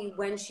healthy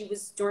when she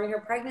was during her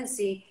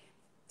pregnancy,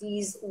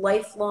 these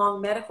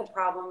lifelong medical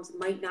problems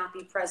might not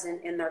be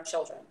present in their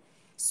children.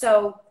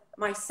 So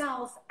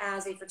myself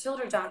as a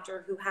fertility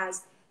doctor who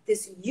has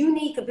this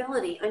unique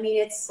ability, I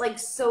mean, it's like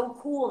so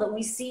cool that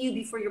we see you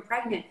before you're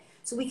pregnant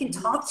so we can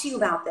talk to you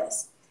about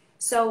this.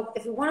 So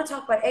if we want to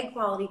talk about egg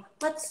quality,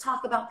 let's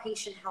talk about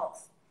patient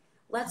health.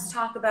 Let's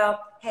talk about,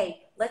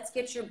 hey, let's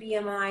get your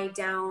BMI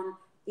down,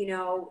 you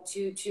know,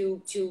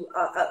 to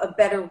a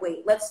better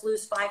weight. Let's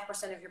lose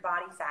 5% of your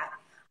body fat.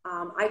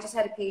 I just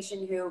had a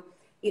patient who,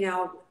 you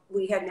know,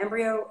 we had an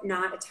embryo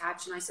not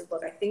attached, and I said,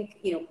 look, I think,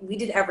 you know, we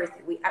did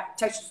everything. We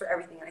tested for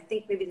everything, and I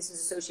think maybe this is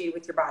associated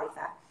with your body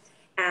fat.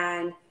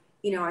 And,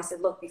 you know, I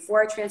said, look,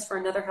 before I transfer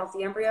another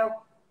healthy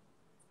embryo,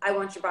 I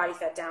want your body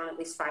fat down at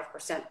least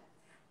 5%.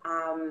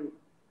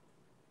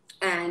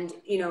 And,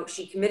 you know,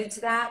 she committed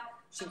to that.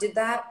 She did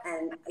that.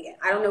 And again,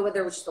 I don't know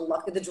whether it was just the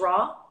luck of the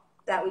draw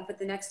that we put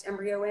the next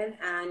embryo in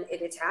and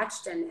it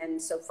attached.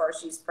 And so far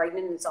she's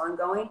pregnant and it's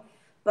ongoing.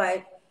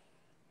 But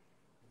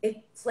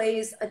it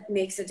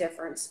makes a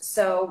difference.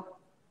 So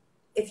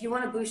if you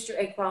want to boost your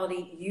egg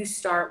quality, you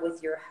start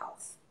with your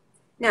health.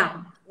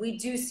 Now, we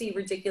do see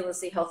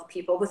ridiculously healthy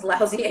people with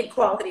lousy egg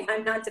quality.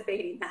 I'm not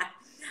debating that.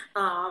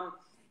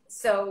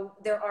 So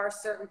there are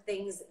certain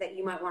things that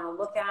you might want to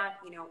look at,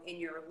 you know, in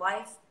your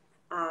life.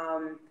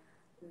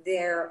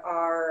 There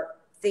are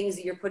things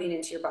that you're putting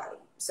into your body.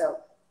 So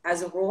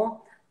as a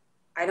rule,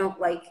 I don't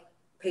like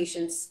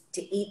patients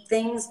to eat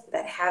things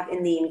that have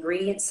in the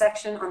ingredients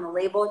section on the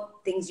label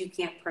things you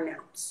can't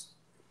pronounce.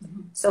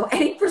 So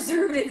any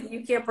preservative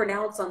you can't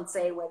pronounce on,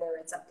 say, whether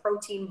it's a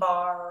protein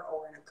bar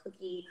or in a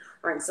cookie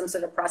or in some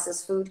sort of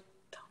processed food,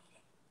 don't eat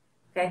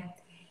it. Okay?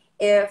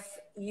 If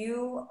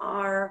you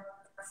are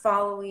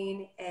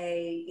following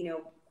a, you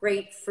know,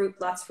 great fruit,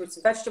 lots of fruits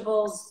and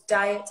vegetables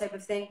diet type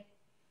of thing,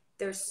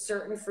 there's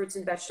certain fruits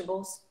and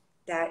vegetables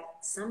that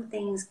some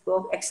things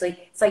will actually,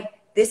 it's like,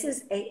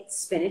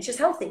 spinach is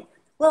healthy.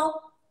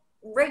 Well,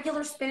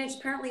 regular spinach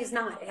apparently is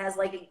not. It has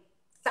like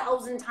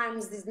 1,000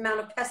 times the amount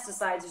of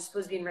pesticides are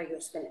supposed to be in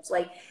regular spinach.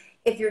 Like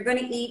if you're going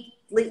to eat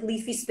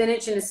leafy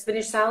spinach in a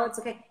spinach salad, it's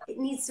okay. It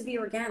needs to be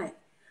organic.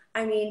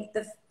 I mean,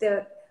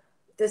 the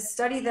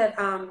study that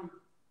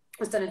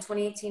was done in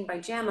 2018 by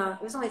JAMA,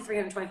 it was only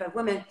 325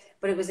 women,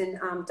 but it was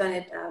done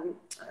at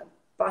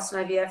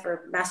Boston IVF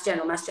or Mass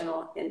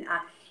General. And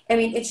I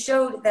mean, it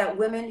showed that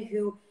women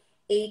who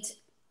ate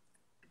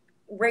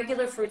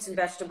regular fruits and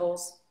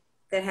vegetables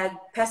that had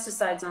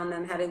pesticides on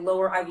them had a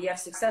lower IVF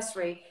success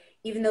rate,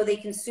 even though they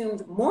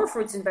consumed more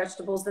fruits and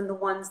vegetables than the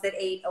ones that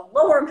ate a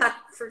lower amount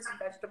of fruits and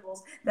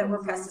vegetables that were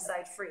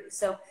pesticide free.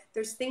 So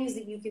there's things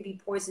that you could be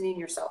poisoning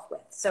yourself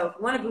with. So if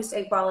you want to boost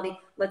egg quality,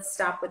 let's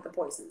stop with the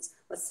poisons.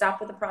 Let's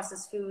stop with the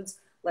processed foods.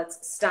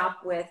 Let's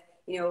stop with,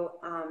 you know,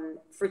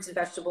 fruits and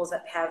vegetables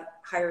that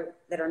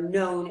are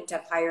known to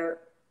have higher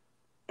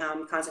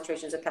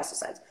concentrations of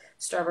pesticides.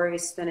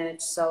 Strawberries,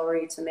 spinach,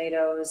 celery,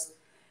 tomatoes,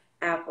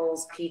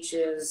 apples,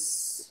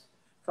 peaches,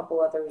 a couple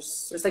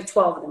others. There's like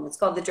 12 of them. It's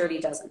called the Dirty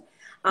Dozen.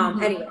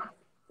 Anyway,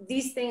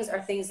 these things are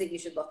things that you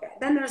should look at.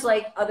 Then there's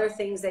like other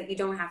things that you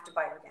don't have to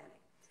buy organic.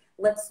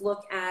 Let's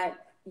look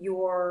at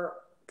your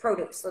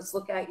produce. Let's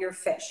look at your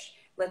fish.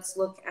 Let's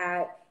look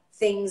at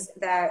things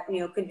that,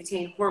 you know, could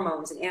contain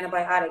hormones and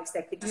antibiotics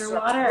that could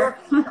disrupt your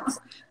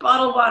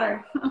Bottled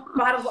water.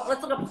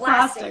 Let's look at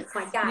plastics. Plastics.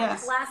 My God,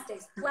 Yes.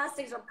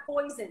 Plastics are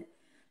poison.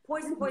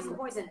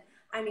 Poison.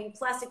 I mean,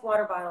 plastic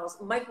water bottles,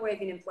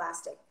 microwaving in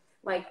plastic.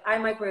 Like, I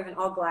microwave in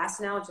all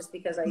glass now just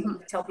because I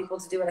tell people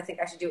to do it. I think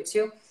I should do it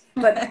too.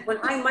 But when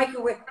I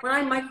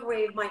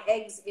microwave my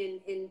eggs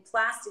in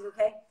plastic,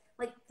 okay,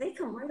 like, they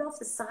come right off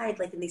the side,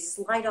 like, and they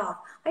slide off.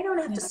 I don't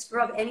have to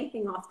scrub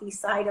anything off the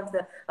side of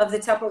the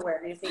Tupperware.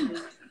 And you're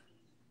thinking,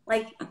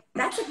 like,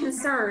 that's a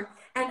concern.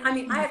 And I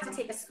mean, I have to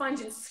take a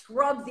sponge and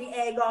scrub the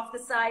egg off the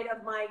side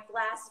of my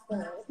glass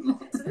bowl.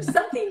 So there's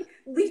something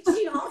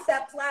leaching off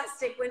that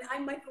plastic when I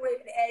microwave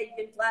an egg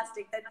in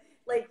plastic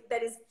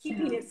that is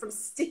keeping it from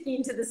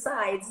sticking to the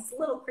sides. It's a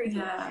little creepy.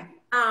 Yeah.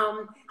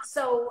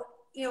 So,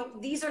 you know,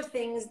 these are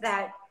things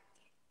that,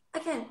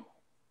 again,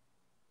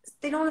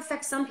 they don't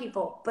affect some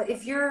people, but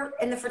if you're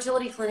in the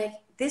fertility clinic,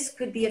 this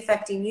could be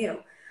affecting you.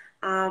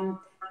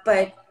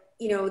 But,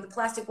 you know, the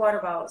plastic water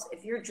bottles,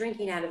 if you're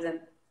drinking out of them,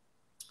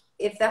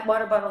 if that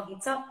water bottle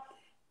heats up,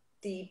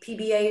 the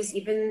PBAs,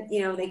 even,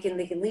 you know, they can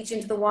leach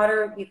into the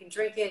water. You can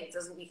drink it.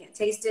 You can't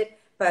taste it,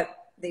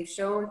 but they've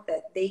shown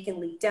that they can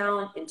leak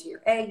down into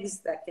your eggs,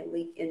 that can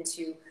leak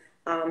into,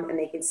 and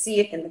they can see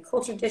it in the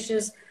culture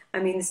dishes. I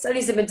mean, the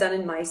studies have been done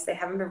in mice. They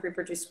haven't been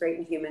reproduced great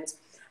in humans,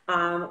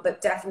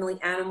 but definitely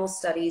animal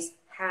studies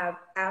have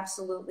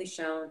absolutely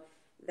shown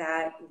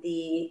that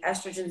the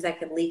estrogens that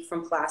can leak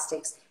from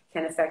plastics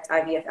can affect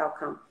IVF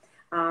outcome.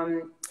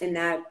 And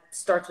that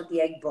starts with the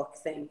egg book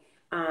thing.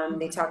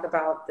 They talk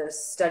about the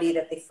study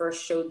that they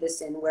first showed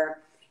this in, where,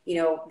 you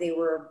know, they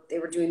were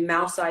doing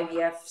mouse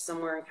IVF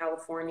somewhere in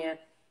California,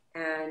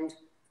 and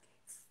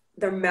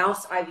their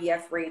mouse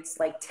IVF rates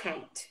like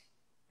tanked.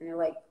 And they're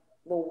like,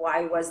 well,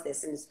 why was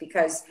this? And it's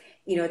because,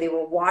 you know, they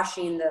were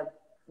washing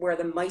where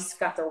the mice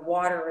got their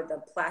water, or the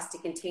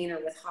plastic container,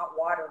 with hot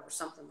water or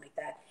something like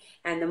that.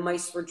 And the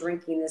mice were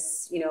drinking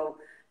this, you know,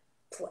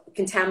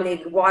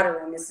 contaminated water,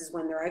 and this is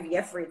when their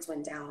IVF rates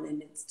went down.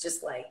 And it's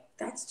just like,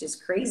 that's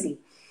just crazy.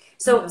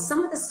 So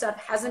some of the stuff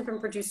hasn't been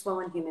produced well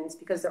in humans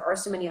because there are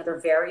so many other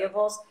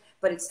variables,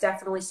 but it's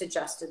definitely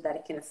suggested that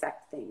it can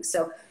affect things.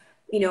 So,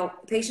 you know,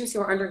 patients who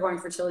are undergoing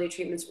fertility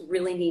treatments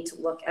really need to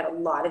look at a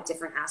lot of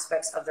different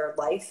aspects of their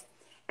life.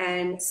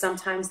 And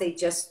sometimes they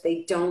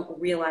don't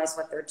realize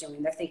what they're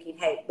doing. They're thinking,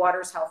 hey,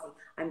 water's healthy.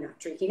 I'm not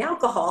drinking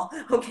alcohol.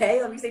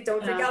 Okay, let me say,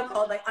 don't drink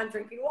alcohol. Like, I'm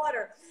drinking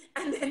water.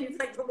 And then you're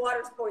like, the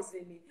water's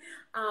poisoning me.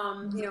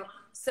 You know,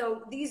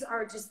 so these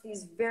are just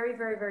these very,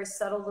 very, very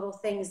subtle little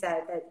things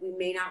that we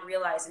may not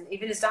realize. And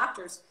even as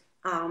doctors,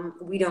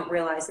 we don't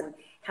realize them.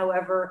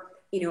 However,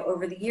 you know,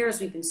 over the years,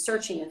 we've been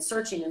searching and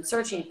searching and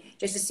searching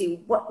just to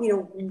see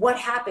what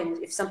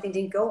happened if something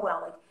didn't go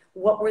well. Like,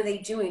 what were they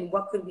doing?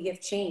 What could we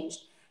have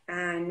changed?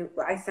 And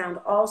I found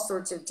all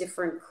sorts of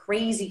different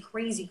crazy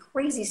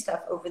stuff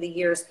over the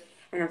years.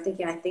 And I'm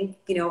thinking, I think,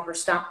 you know, her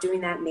stop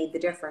doing that made the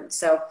difference.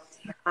 So,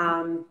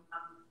 you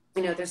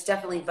know, there's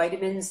definitely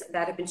vitamins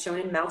that have been shown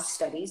in mouse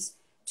studies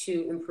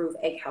to improve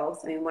egg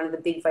health. I mean, one of the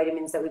big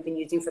vitamins that we've been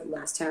using for the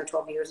last 10 or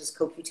 12 years is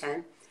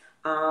CoQ10.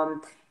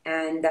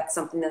 And that's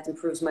something that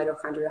improves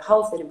mitochondrial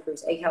health. It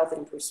improves egg health. It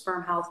improves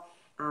sperm health.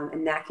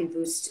 And that can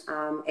boost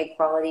egg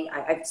quality.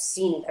 I've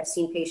seen it. I've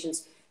seen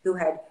patients who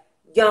had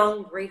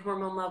young, great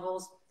hormone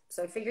levels.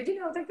 So I figured, you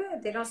know, they're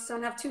good. They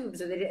don't have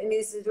tubes, or I mean,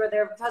 this is where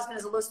their husband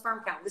has a low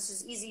sperm count. This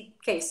is easy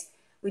case.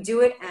 We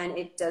do it, and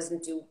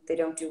they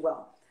don't do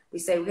well. We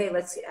say, hey,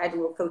 let's add a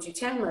little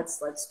CoQ10.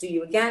 Let's do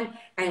you again.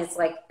 And it's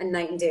like a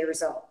night and day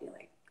result. You're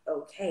like,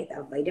 okay,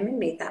 that vitamin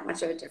made that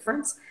much of a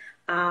difference.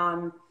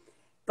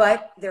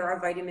 But there are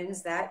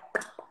vitamins that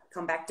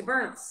come back to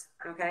burn us.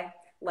 Okay.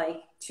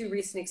 Like, two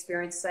recent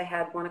experiences I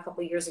had, one a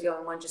couple of years ago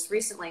and one just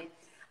recently.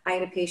 I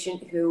had a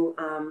patient who,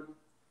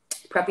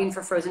 prepping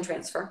for frozen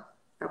transfer.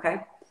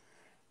 Okay.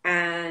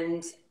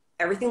 And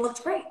everything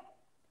looked great.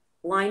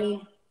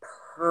 Lining,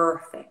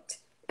 perfect.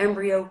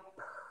 Embryo,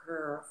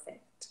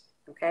 perfect.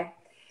 Okay.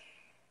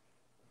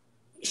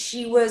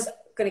 She was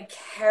going to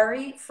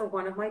carry for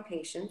one of my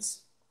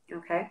patients.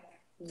 Okay.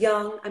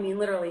 Young. I mean,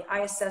 literally, I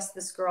assessed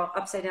this girl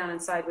upside down and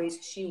sideways.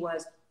 She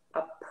was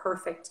a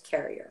perfect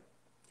carrier.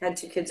 Had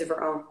 2 kids of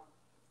her own.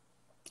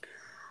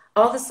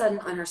 All of a sudden,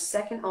 on her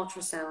second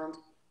ultrasound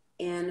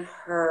in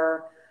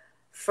her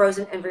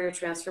frozen embryo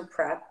transfer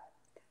prep,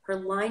 her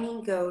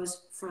lining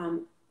goes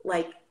from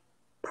like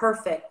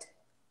perfect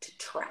to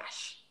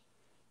trash.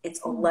 It's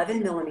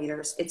 11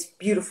 millimeters. It's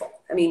beautiful.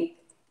 I mean,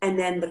 and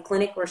then the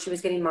clinic where she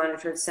was getting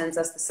monitored sends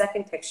us the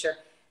second picture.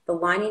 The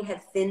lining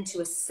had thinned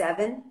to a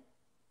 7,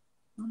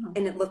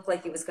 and it looked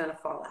like it was going to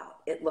fall out.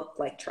 It looked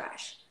like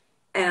trash.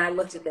 And I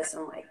looked at this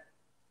and I'm like,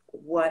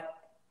 what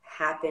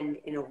happened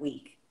in a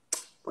week?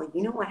 Well,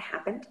 you know what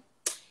happened?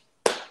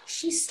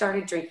 She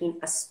started drinking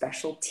a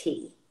special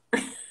tea.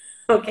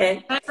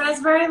 Okay. Red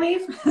raspberry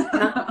leaf?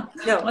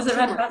 No. Was it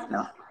red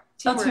raspberry?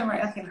 No.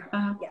 Turmeric. Okay.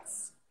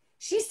 Yes.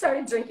 She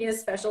started drinking a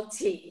special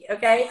tea.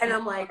 Okay. And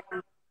I'm like,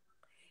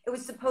 it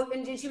was supposed,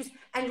 and she was,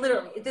 and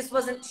literally, this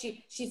wasn't,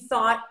 she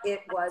thought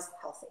it was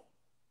healthy.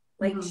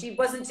 Like she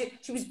wasn't,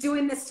 she was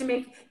doing this to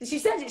make, she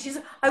said it, she's,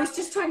 I was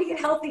just trying to get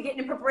healthy, getting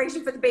in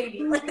preparation for the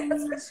baby. Like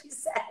that's what she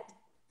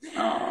said.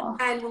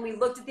 Aww. And when we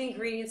looked at the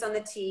ingredients on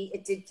the tea,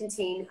 it did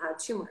contain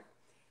turmeric.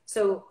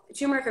 So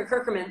turmeric or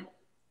curcumin,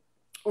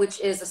 which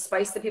is a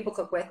spice that people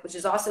cook with, which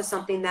is also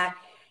something that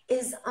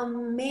is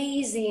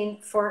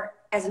amazing for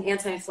as an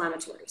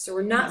anti-inflammatory. So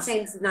we're not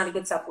saying this is not a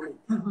good supplement.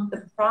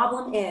 The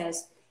problem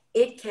is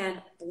it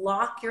can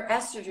block your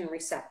estrogen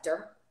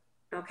receptor,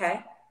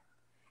 okay?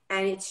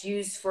 And it's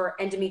used for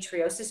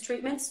endometriosis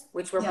treatments,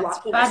 which we're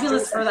blocking.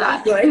 Fabulous for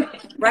that. Good,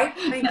 right?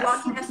 I mean,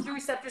 blocking estrogen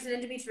receptors in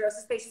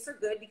endometriosis patients are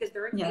good because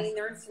they're in pain,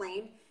 they're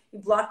inflamed. You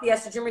block the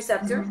estrogen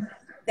receptor,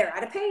 they're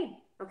out of pain,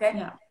 okay?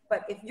 Yeah.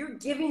 But if you're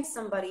giving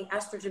somebody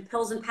estrogen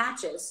pills and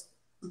patches,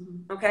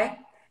 okay,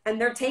 and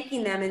they're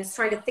taking them and it's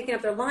trying to thicken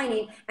up their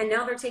lining, and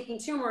now they're taking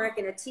turmeric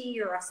in a tea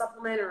or a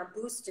supplement or a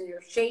boost in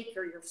your shake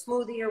or your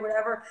smoothie or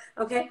whatever,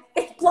 okay,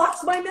 it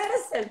blocks my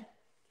medicine.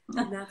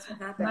 And that's what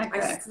happened.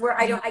 I swear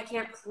I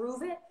can't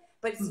prove it,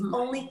 but it's the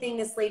only thing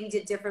this lady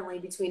did differently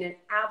between an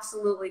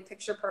absolutely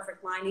picture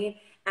perfect lining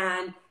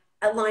and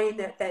a lining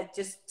that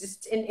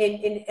just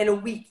in a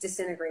week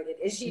disintegrated.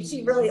 Is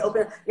she really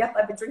opened? Yep,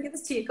 I've been drinking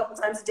this tea a couple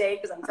times a day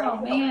because I'm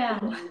trying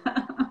to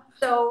help.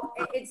 So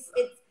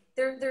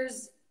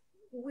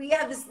we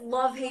have this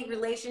love-hate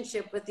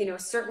relationship with, you know,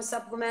 certain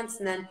supplements,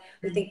 and then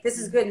we think this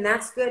is good and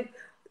that's good.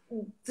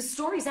 The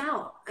story's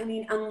out. I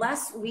mean,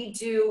 unless we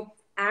do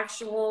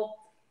actual,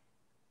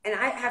 and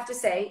I have to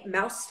say,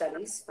 mouse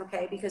studies,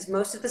 okay, because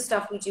most of the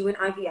stuff we do in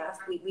IVF,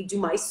 we do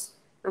mice,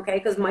 okay,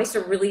 because mice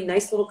are really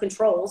nice little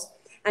controls.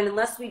 And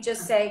unless we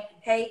just say,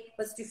 hey,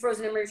 let's do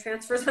frozen embryo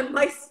transfers on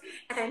mice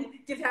and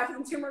give half of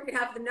them turmeric and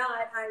half of them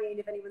not. I mean,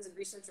 if anyone's in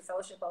research or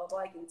fellowship, blah, blah, blah,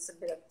 I can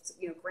submit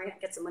a grant,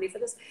 get some money for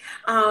this,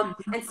 and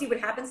see what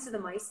happens to the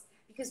mice,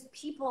 because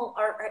people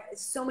are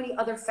so many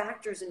other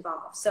factors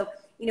involved. So,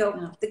 you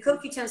know, the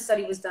CoQ10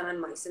 study was done on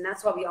mice, and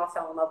that's why we all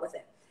fell in love with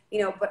it.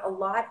 You know, but a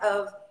lot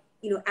of,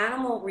 you know,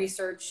 animal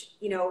research,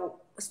 you know,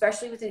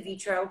 especially with in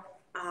vitro,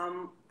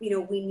 you know,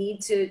 we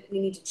need to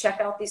check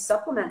out these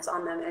supplements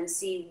on them and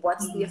see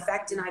what's the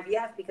effect in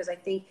IVF, because I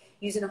think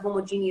using a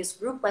homogeneous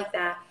group like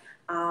that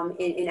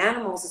in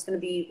animals is going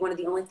to be one of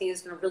the only things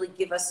that's going to really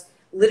give us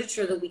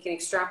literature that we can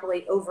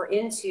extrapolate over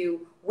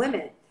into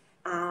women,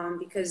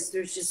 because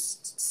there's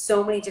just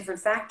so many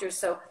different factors.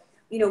 So,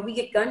 you know, we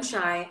get gun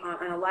shy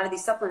on a lot of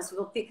these supplements.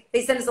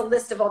 They send us a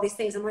list of all these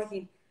things. I'm like,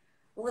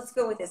 well, let's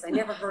go with this. I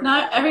never heard of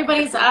that.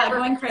 Everybody's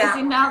going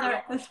crazy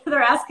now.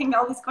 They're asking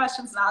all these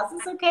questions now. Is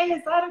this okay?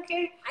 Is that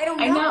okay? I don't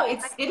know. I know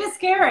it is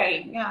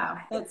scary. Yeah,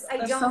 there's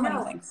so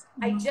many things.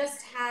 I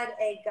just had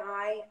a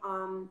guy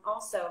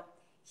also.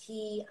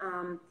 He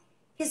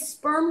his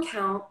sperm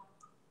count,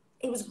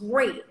 it was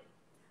great.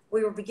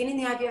 We were beginning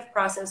the IVF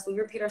process. We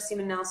repeat our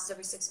semen analysis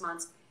every 6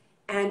 months,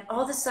 and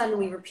all of a sudden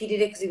we repeated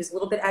it because he was a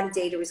little bit out of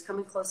date. Or he was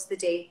coming close to the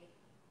date.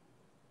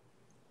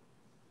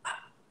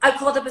 I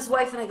called up his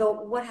wife and I go,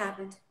 what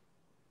happened?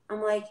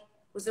 I'm like,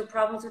 was there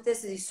problems with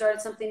this? Has he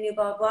started something new,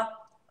 blah, blah?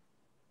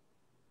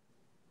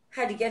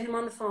 Had to get him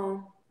on the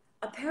phone.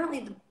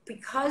 Apparently,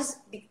 because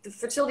the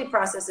fertility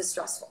process is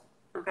stressful,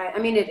 okay? I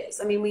mean, it is.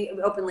 I mean, we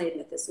openly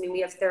admit this. I mean, we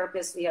have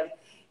therapists, we have,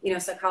 you know,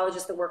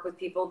 psychologists that work with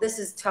people. This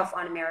is tough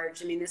on a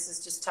marriage. I mean, this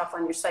is just tough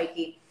on your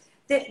psyche.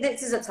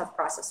 This is a tough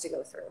process to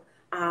go through,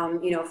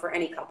 you know, for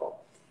any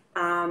couple.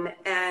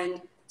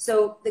 And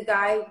so the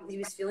guy, he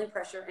was feeling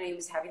pressure and he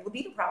was having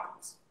libido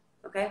problems.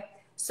 Okay,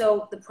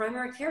 so the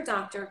primary care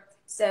doctor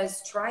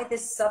says, try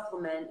this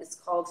supplement. It's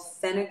called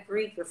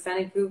fenugreek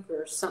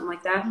or something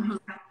like that.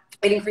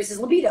 It increases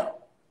libido.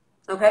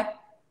 Okay,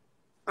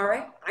 all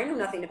right. I know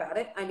nothing about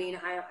it. I mean,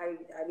 I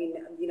mean,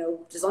 you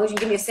know, as long as you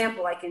give me a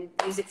sample, I can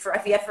use it for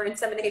IVF or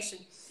insemination.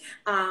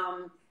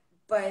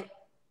 But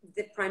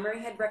the primary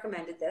had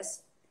recommended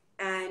this,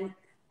 and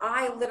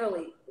I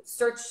literally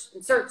searched.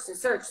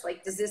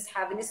 Like, does this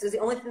have? And this is the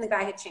only thing the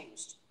guy had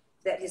changed.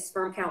 That his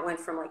sperm count went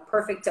from like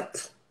perfect to.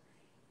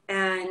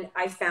 And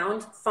I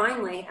found,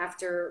 finally,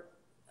 after,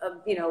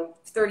 you know,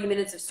 30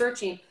 minutes of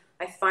searching,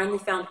 I finally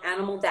found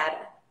animal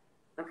data,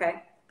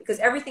 okay? Because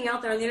everything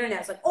out there on the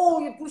internet is like, oh,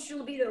 you boost your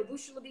libido,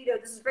 this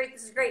is great,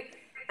 this is great.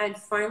 And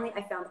finally,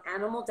 I found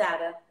animal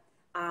data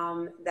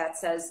that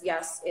says,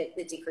 yes,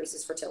 it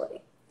decreases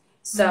fertility.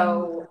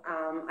 So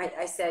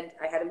I said,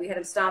 we had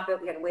him stop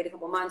it, we had to wait a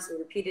couple months, we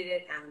repeated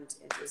it, and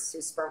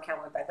his sperm count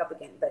went back up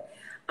again.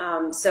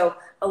 But so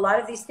a lot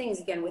of these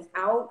things, again,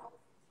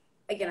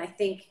 again, I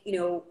think, you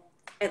know,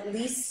 at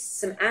least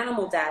some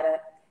animal data,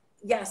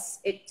 yes,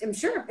 I'm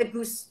sure it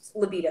boosts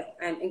libido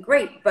and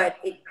great, but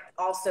it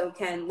also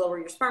can lower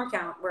your sperm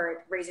count, where it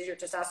raises your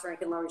testosterone, it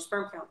can lower your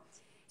sperm count.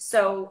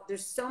 So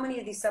there's so many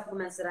of these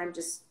supplements that I'm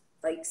just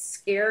like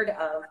scared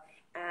of,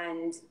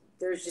 and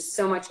there's just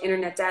so much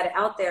internet data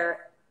out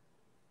there.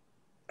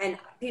 And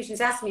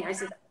patients ask me, I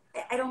said,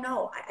 I don't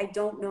know. I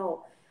don't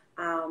know.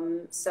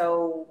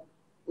 So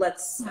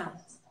let's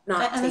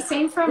not and the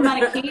same for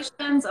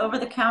medications,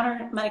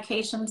 over-the-counter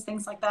medications,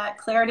 things like that.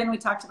 Claritin, we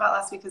talked about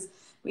last week, because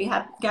we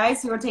had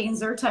guys who were taking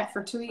Zyrtec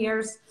for 2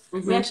 years.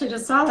 Mm-hmm. We actually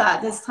just saw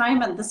that this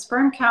time, and the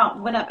sperm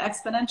count went up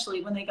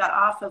exponentially when they got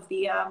off of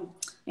the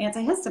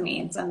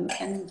antihistamines,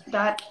 and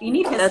that you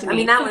need histamine. I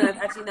mean, that one,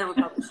 I've seen that one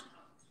published.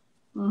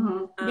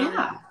 Mm-hmm.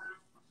 Yeah.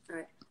 All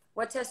right.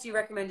 What test do you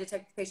recommend to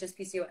detect the patient's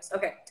PCOS?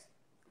 Okay.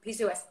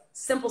 PCOS,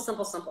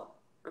 simple.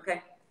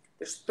 Okay.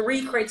 There's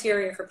 3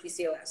 criteria for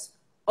PCOS.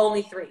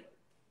 Only 3.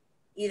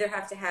 Either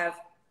have to have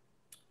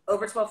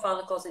over 12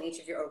 follicles in each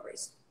of your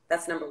ovaries.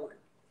 That's number 1.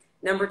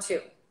 Number 2,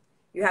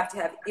 you have to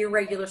have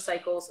irregular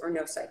cycles or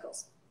no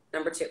cycles.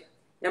 Number 2.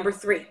 Number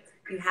 3,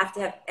 you have to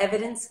have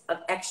evidence of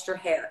extra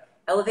hair,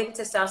 elevated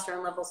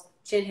testosterone levels,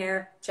 chin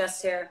hair,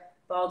 chest hair,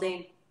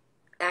 balding,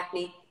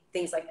 acne,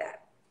 things like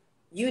that.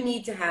 You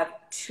need to have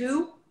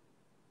 2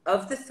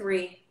 of the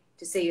 3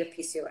 to say you have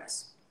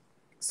PCOS.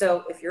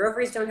 So if your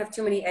ovaries don't have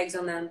too many eggs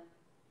on them,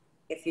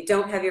 if you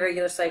don't have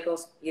irregular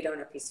cycles, you don't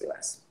have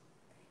PCOS.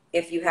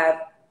 If you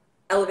have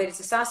elevated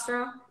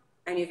testosterone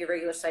and you have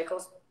irregular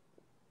cycles,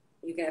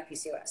 you can have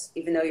PCOS,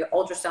 even though your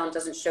ultrasound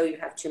doesn't show you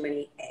have too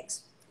many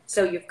eggs.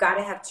 So you've got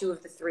to have 2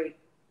 of the 3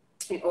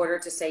 in order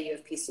to say you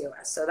have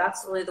PCOS. So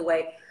that's really the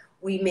way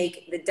we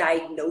make the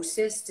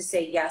diagnosis to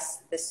say,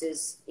 yes, this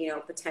is,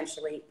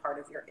 potentially part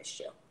of your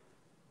issue.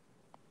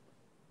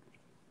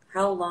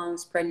 How long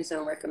is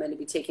prednisone recommended to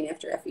be taken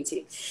after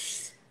FET?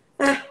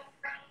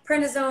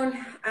 Prednisone,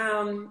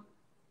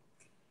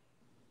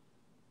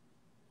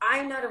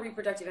 I'm not a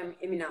reproductive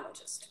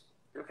immunologist,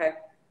 okay?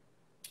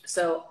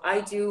 So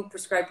I do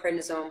prescribe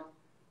prednisone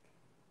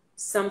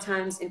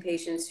sometimes in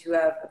patients who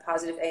have a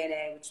positive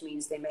ANA, which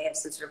means they may have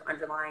some sort of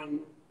underlying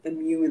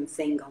immune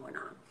thing going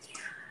on.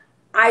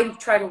 I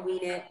try to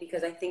wean it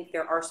because I think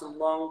there are some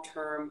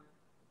long-term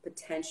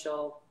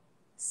potential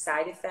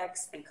side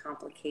effects and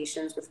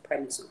complications with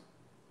prednisone.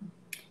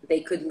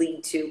 They could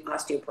lead to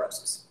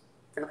osteoporosis,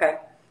 okay?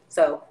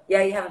 So,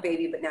 yeah, you have a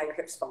baby, but now your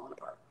hip's falling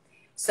apart.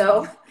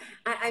 So,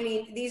 I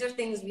mean, these are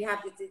things we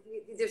have to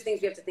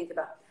think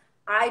about.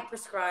 I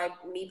prescribe,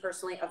 me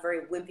personally, a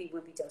very wimpy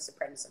dose of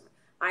prednisone.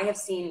 I have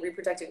seen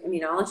reproductive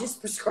immunologists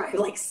prescribe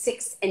like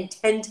 6 and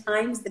 10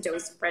 times the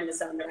dose of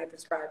prednisone that I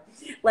prescribe.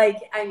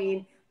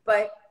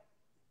 But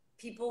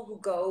people who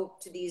go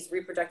to these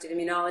reproductive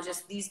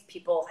immunologists, these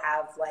people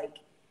have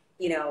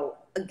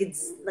a good,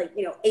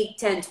 8,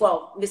 10,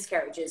 12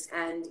 miscarriages.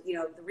 And,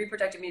 the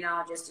reproductive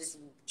immunologist is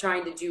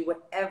trying to do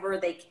whatever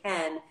they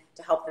can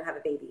to help them have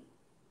a baby.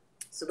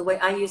 So the way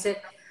I use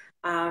it,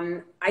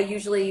 I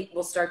usually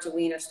will start to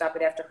wean or stop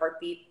it after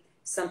heartbeat.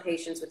 Some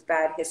patients with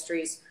bad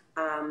histories,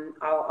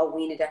 I'll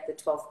wean it at the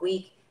 12th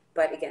week.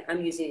 But again,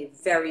 I'm using a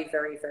very,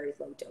 very, very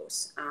low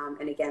dose.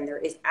 And again, there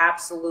is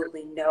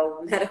absolutely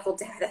no medical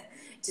data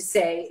to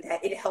say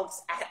that it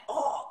helps at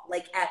all,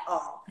 at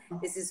all.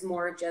 This is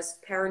more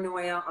just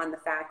paranoia on the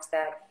fact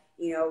that,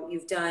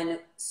 you've done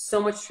so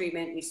much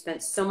treatment, you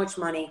spent so much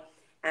money,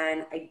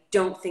 and I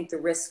don't think the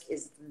risk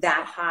is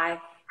that high.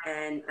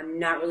 And I'm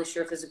not really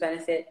sure if there's a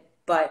benefit,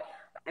 but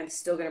I'm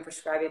still going to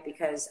prescribe it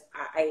because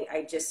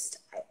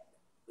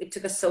it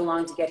took us so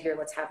long to get here.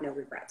 Let's have no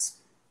regrets.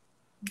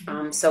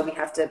 So we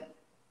have to,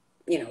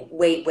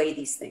 weigh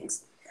these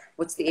things.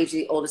 What's the age of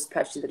the oldest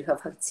patient that you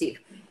have conceived?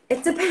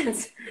 It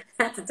depends.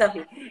 That's a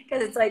toughie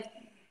because it's like,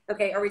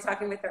 okay, are we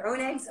talking with their own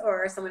eggs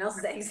or someone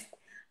else's eggs?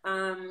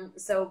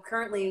 So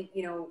currently,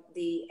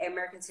 the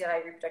American Society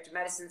of Reproductive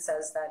Medicine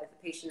says that if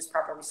a patient is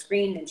properly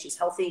screened and she's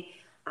healthy,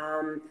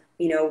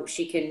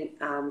 she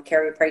can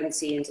carry a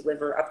pregnancy and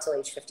deliver up till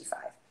age 55.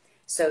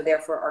 So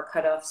therefore, our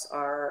cutoffs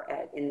are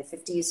in the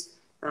 50s.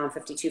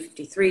 52,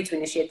 53 to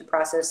initiate the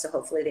process. So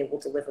hopefully they will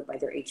deliver by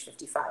their age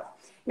 55.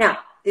 Now,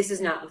 this is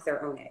not with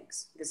their own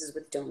eggs. This is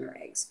with donor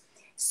eggs.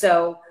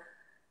 So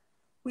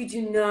we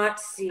do not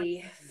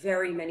see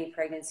very many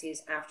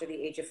pregnancies after the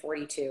age of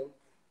 42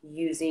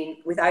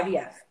 with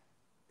IVF,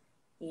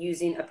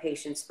 using a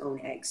patient's own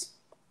eggs.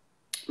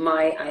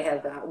 I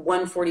have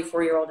one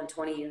 44-year-old in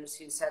 20 years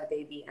who's had a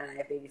baby, and I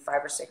have maybe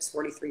 5 or 6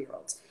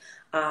 43-year-olds.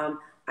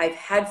 I've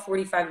had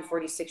 45 and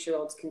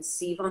 46-year-olds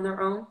conceive on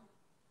their own.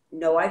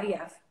 No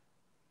IVF.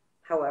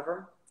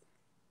 However,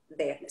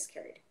 they have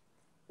miscarried.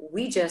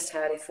 We just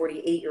had a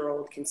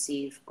 48-year-old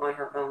conceive on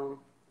her own.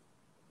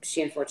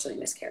 She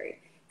unfortunately miscarried.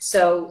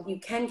 So you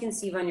can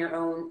conceive on your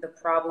own. The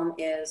problem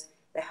is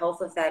the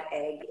health of that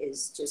egg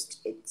is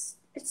just,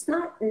 it's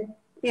not,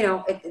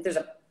 there's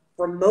a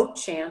remote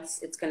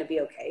chance it's going to be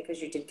okay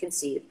because you did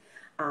conceive.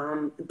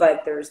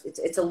 But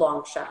it's a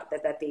long shot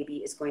that baby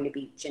is going to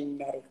be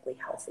genetically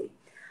healthy.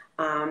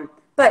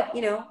 But,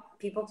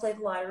 people play the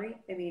lottery.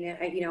 I mean,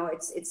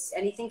 it's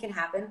anything can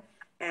happen.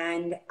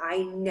 And I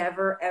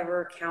never,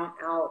 ever count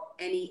out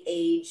any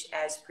age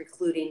as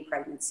precluding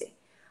pregnancy.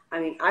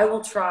 I mean, I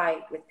will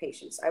try with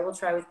patients. I will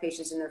try with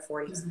patients in their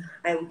 40s.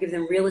 I will give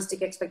them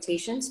realistic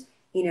expectations.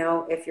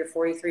 If you're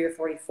 43 or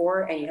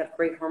 44 and you have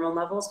great hormone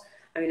levels.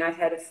 I mean, we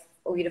had a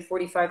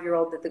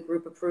 45-year-old that the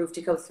group approved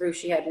to go through.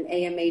 She had an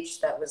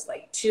AMH that was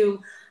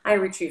 2. I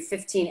retrieved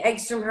 15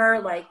 eggs from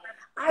her.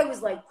 I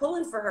was like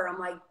pulling for her. I'm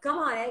like, come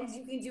on, eggs,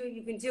 you can do it,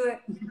 you can do it.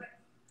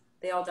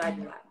 They all died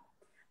in the lab.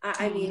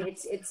 I mean,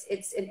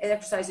 it's an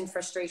exercise in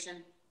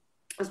frustration,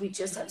 because we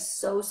just have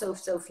so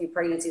few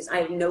pregnancies. I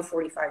have no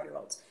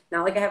 45-year-olds.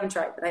 Not like I haven't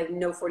tried, but I have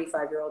no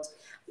 45-year-olds.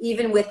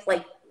 Even with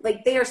like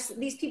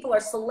these people are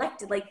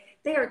selected, like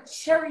they are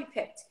cherry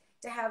picked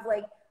to have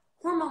like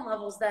hormone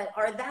levels that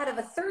are that of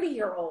a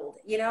 30-year-old,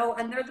 you know,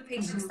 and they're the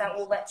patients that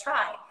will let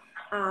try.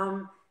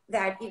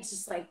 That it's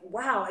just like,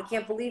 wow, I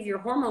can't believe your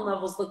hormone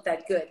levels look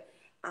that good.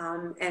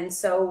 And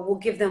so we'll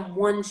give them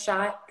one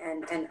shot,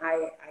 and I've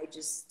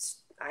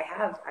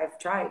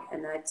tried,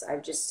 and I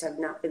just have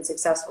not been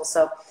successful.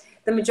 So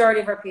the majority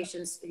of our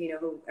patients, you know,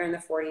 who are in the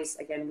 40s,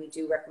 again, we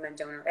do recommend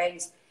donor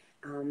eggs.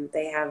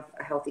 They have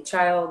a healthy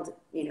child,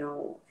 you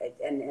know,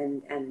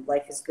 and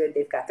life is good.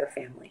 They've got their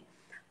family.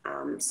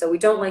 So we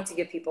don't like to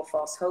give people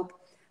false hope.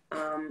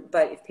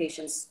 But if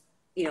patients,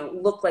 you know,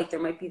 look like there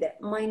might be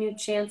that minute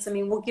chance, I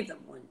mean, we'll give them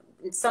one.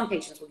 In some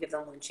patients, we'll give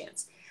them one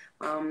chance.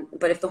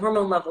 But if the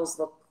hormone levels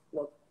look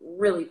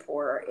really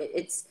poor,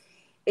 it's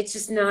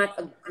just not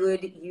a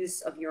good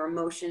use of your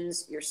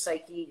emotions, your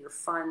psyche, your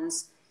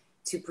funds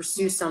to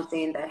pursue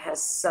something that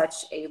has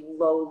such a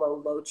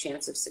low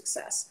chance of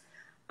success.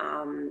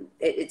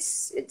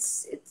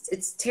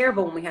 It's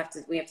terrible when we have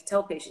to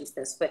tell patients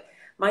this, but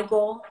my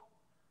goal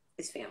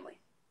is family.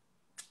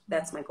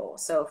 That's my goal.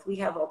 So if we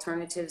have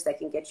alternatives that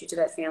can get you to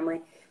that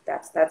family,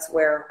 that's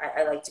where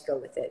I like to go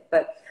with it.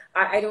 But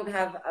I don't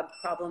have a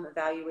problem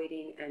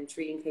evaluating and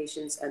treating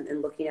patients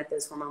and looking at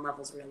those hormone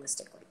levels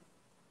realistically.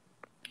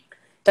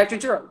 Dr.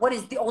 Duro, what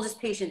is the oldest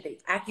patient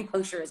that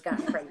acupuncture has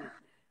gotten pregnant?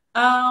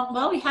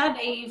 Well, we had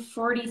a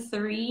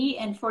 43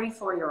 and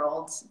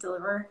 44-year-olds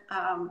deliver.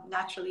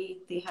 Naturally,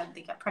 they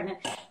got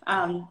pregnant.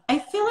 I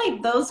feel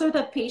like those are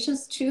the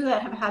patients too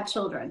that have had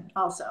children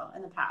also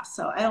in the past.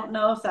 So I don't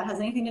know if that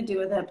has anything to do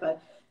with it,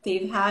 but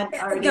they've had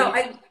already.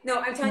 No,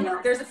 I'm telling you,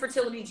 there's a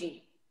fertility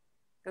gene.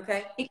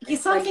 Okay.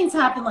 Some things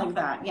happen like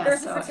that. Yes.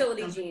 There's a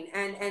fertility gene,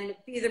 and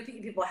either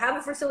people have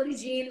a fertility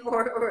gene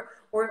or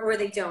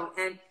they don't.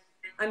 And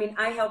I mean,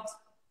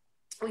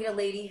 we had a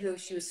lady who,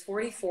 she was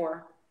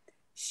 44.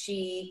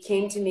 She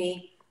came to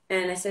me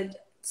and I said,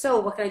 so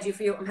what can I do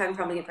for you? I'm having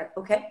trouble getting pregnant.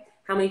 Okay.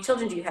 How many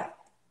children do you have?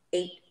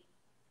 8.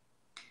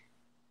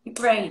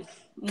 Right.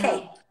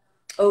 Okay.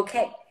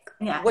 Okay.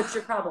 Yeah. What's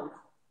your problem?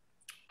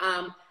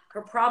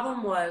 Her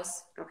problem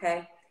was,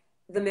 okay,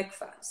 the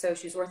mikvah. So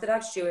she's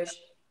Orthodox Jewish,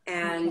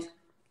 and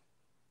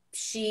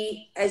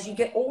as you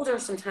get older,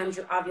 sometimes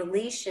you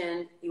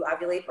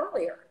ovulate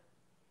earlier.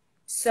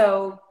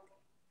 So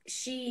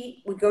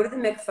she would go to the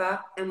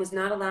mikvah and was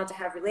not allowed to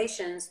have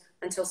relations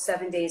until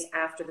 7 days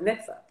after the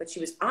mikvah, but she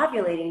was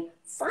ovulating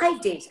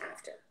 5 days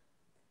after.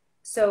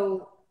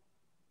 So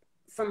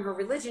from her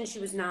religion, she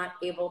was not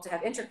able to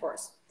have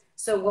intercourse.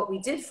 So what we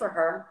did for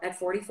her at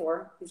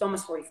 44, she was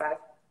almost 45,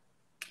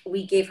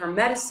 we gave her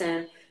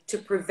medicine to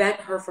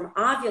prevent her from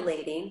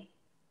ovulating,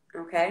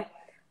 okay,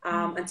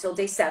 until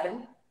day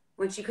 7,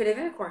 when she could have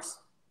intercourse.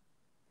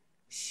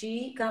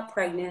 She got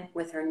pregnant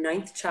with her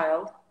 9th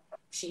child.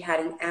 She had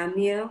an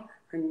amnio.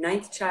 Her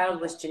 9th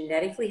child was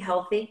genetically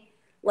healthy.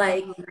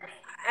 Like,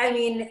 I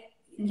mean,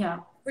 yeah,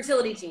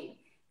 fertility gene.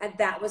 And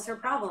that was her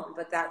problem,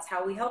 but that's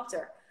how we helped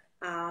her.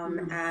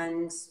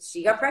 And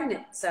she got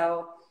pregnant.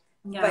 So,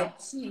 yeah.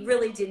 But she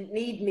really didn't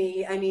need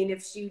me. I mean,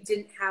 if she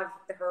didn't have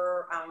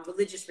her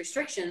religious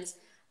restrictions,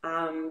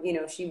 you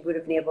know, she would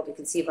have been able to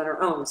conceive on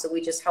her own. So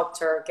we just helped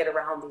her get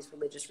around these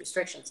religious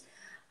restrictions.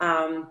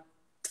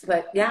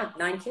 But yeah,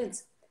 9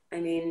 kids. I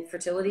mean,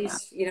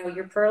 fertility's, you know,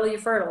 you're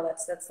fertile.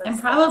 That's and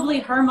probably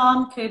her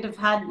mom could have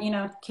had, you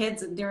know,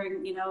 kids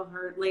during, you know,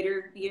 her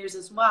later years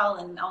as well.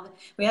 And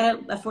we had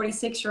a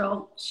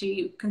 46-year-old,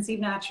 she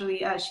conceived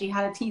naturally. She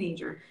had a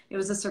teenager. It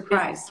was a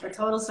surprise, a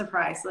total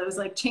surprise. So it was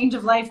like change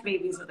of life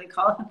babies, what they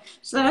call it.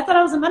 She said, I thought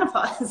I was in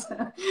menopause.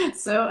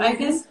 So I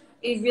guess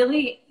it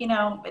really, you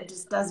know, it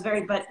just does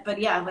vary. But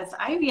yeah, with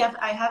IVF,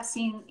 I have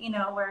seen, you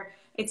know, where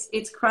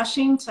it's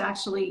crushing to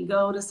actually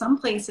go to some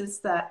places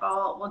that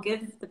will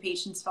give the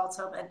patients false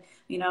hope. And,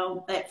 you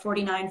know, at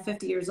 49,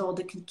 50 years old,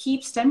 it can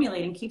keep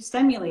stimulating.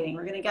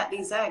 We're going to get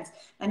these eggs.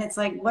 And it's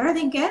like, what are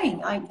they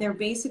getting? Like, they're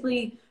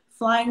basically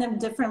flying them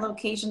different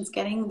locations,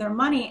 getting their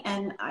money.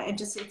 And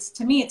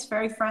to me, it's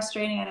very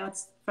frustrating. I know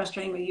it's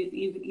frustrating, but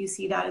you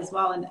see that as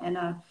well.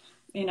 And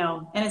you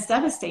know, and it's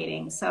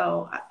devastating.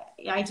 So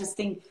I just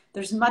think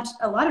there's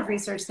a lot of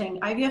research saying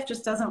IVF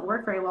just doesn't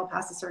work very well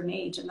past a certain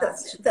age. And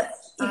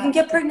you can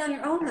get pregnant on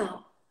your own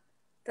though.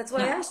 That's why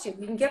I asked you.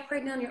 You can get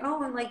pregnant on your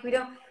own. Like we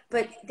don't,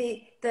 but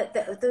the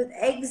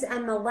eggs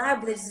and the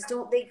lab,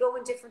 they go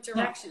in different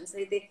directions.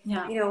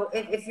 You know,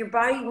 if your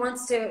body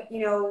wants to,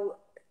 you know,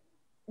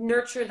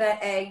 nurture that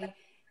egg,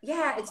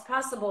 yeah, it's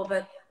possible.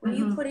 But when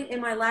you put it in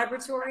my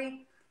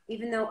laboratory,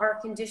 even though our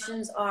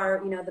conditions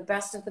are, you know, the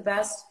best of the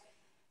best,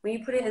 when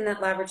you put it in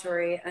that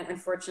laboratory,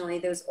 unfortunately,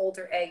 those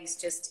older eggs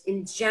just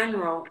in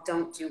general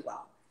don't do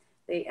well.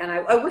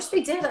 I wish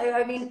they did.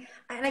 I mean,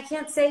 and I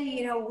can't say,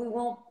 you know, we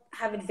won't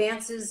have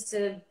advances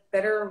to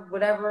better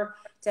whatever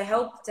to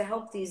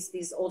help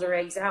these older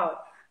eggs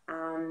out.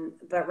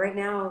 But right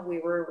now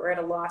we're at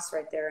a loss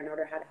right there in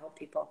order how to help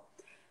people.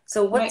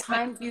 So what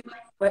time do you,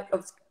 what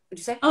did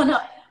you say? Oh, no,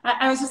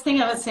 I was just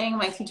thinking, I was saying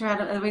my teacher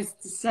had always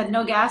said,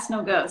 no gas,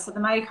 no go. So the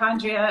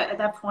mitochondria at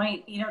that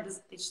point, you know,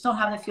 they just don't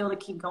have the fuel to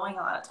keep going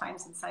a lot of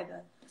times inside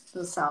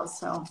those cells.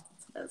 So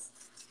that's what it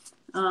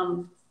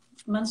is.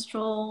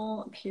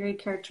 Menstrual period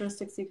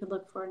characteristics you could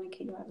look for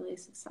indicate you ovulate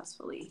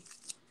successfully.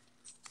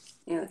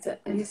 Yeah, that's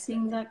it. Are you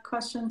seeing that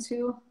question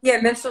too?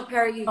 Yeah, menstrual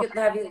period, you could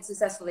ovulate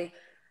successfully.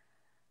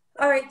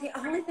 All right, the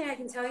only thing I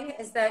can tell you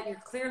is that your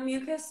clear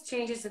mucus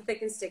changes to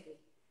thick and sticky.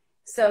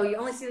 So you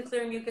only see the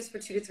clear mucus for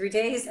 2 to 3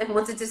 days, and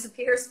once it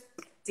disappears,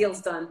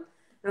 deal's done,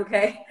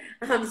 okay?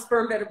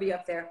 Sperm better be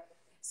up there.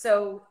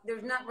 So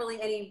there's not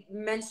really any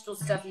menstrual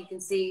stuff you can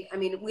see. I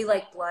mean, we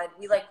like blood,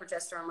 we like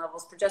progesterone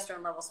levels.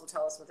 Progesterone levels will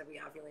tell us whether we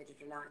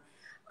ovulated or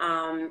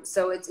not.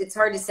 So it's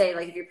hard to say,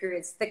 like, if your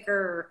period's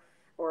thicker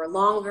or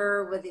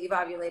longer, whether you've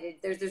ovulated.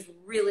 There's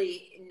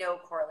really no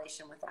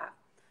correlation with that.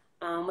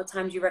 What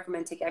time do you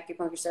recommend take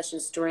acupuncture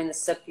sessions during the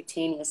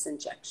subcutaneous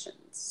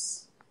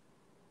injections?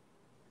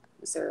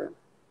 Is there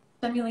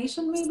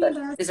stimulation maybe?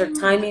 Is there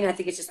timing? I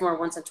think it's just more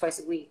once or twice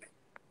a week.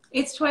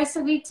 It's twice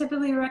a week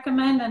typically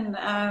recommend,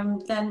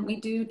 and then we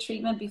do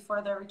treatment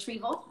before the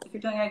retrieval. If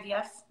you're doing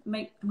IVF,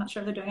 I'm not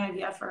sure if they're doing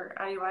IVF or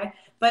IUI,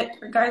 but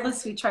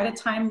regardless, we try to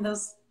time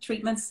those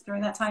treatments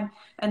during that time,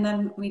 and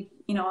then we,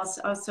 you know,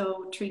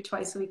 also treat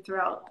twice a week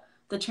throughout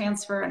the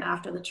transfer and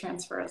after the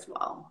transfer as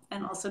well,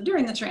 and also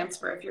during the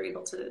transfer if you're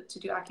able to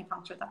do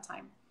acupuncture at that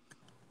time.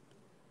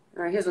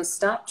 All right, here's one.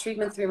 Stopped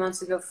treatment 3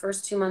 months ago.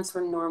 First 2 months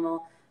were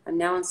normal. I'm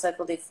now on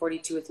cycle day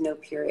 42 with no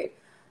period.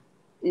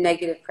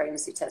 Negative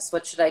pregnancy test.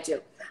 What should I do?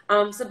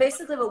 So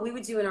basically what we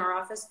would do in our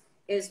office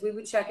is we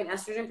would check an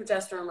estrogen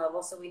progesterone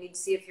level. So we need to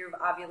see if you're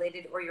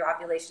ovulated or your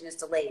ovulation is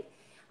delayed.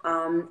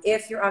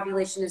 If your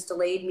ovulation is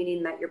delayed,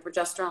 meaning that your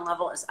progesterone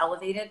level is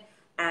elevated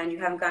and you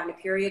haven't gotten a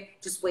period,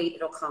 just wait,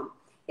 it'll come.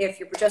 If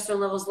your progesterone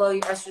level is low,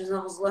 your estrogen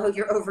level is low,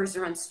 your ovaries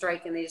are on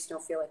strike and they just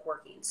don't feel like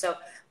working. So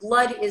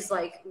blood is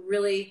like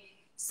really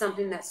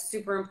something that's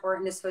super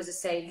important as opposed to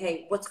saying,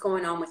 hey, what's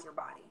going on with your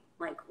body?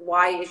 Like,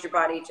 why is your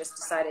body just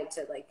decided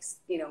to, like,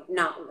 you know,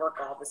 not work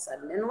all of a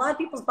sudden? And a lot of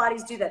people's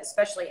bodies do that,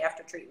 especially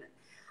after treatment.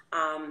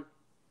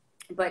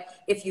 But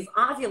if you've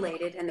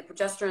ovulated and the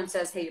progesterone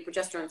says, hey, your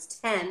progesterone's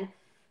 10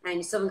 and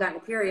you still haven't gotten a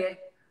period,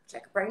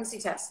 check a pregnancy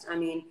test. I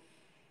mean,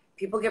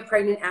 people get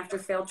pregnant after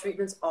failed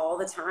treatments all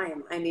the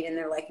time. I mean, and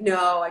they're like,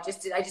 no, I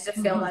just have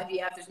failed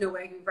IVF. There's no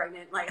way I can be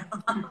pregnant. Like,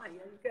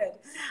 you're good.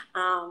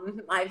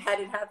 I've had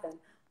it happen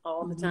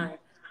all the time.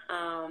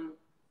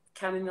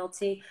 Chamomile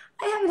tea.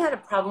 I haven't had a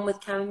problem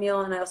with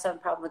chamomile, and I also have a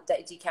problem with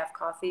decaf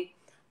coffee.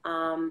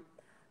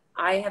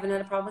 I haven't had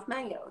a problem with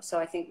mango, so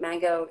I think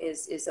mango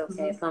is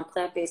okay. It's not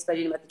plant-based, but I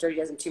didn't know about the Dirty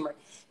Dozen turmeric.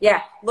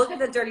 Yeah, look at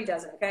the Dirty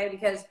Dozen, okay?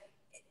 Because,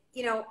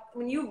 you know,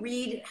 when you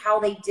read how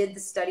they did the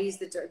studies,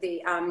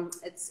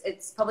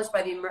 it's published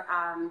by the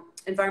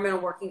Environmental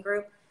Working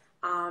Group,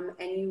 and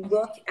you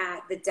look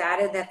at the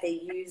data that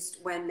they used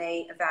when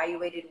they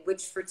evaluated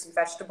which fruits and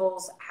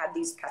vegetables had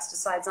these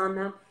pesticides on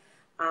them.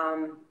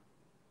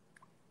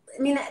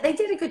 I mean, they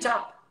did a good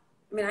job.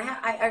 I mean,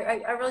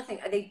 I really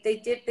think they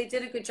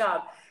did a good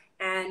job.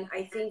 And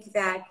I think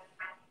that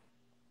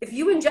if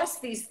you ingest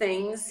these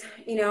things,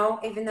 you know,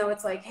 even though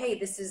it's like, hey,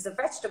 this is a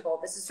vegetable,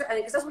 this is,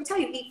 because that's what we tell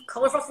you, eat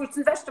colorful fruits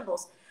and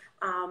vegetables.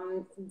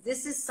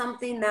 This is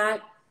something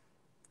that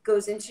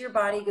goes into your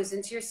body, goes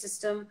into your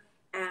system,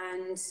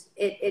 and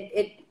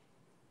it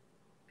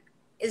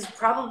is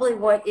probably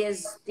what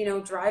is, you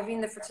know,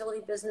 driving the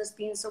fertility business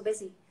being so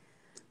busy.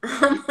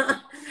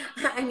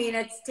 I mean,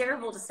 it's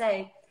terrible to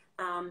say.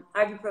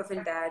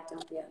 Ibuprofen bad.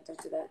 Don't do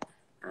that.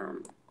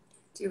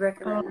 Do you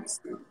recommend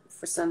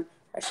for some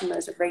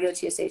Hashimoto's with regular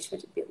TSH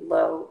to be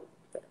low?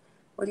 But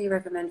what do you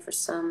recommend for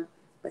some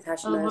with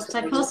Hashimoto's?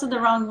 I posted the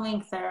wrong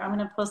link there. I'm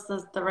going to post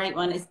the right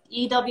one. It's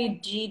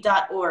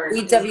ewg.org.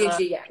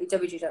 EWG, yeah,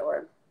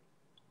 ewg.org.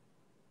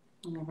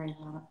 I never have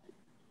it.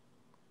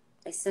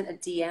 I sent a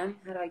DM.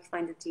 How do I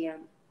find a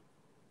DM?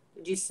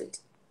 Did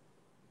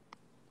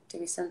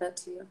we send that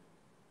to you?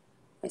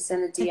 I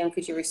sent a DM.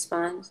 Could you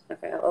respond?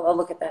 Okay, I'll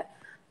look at that.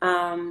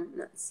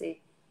 Let's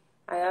see.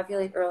 I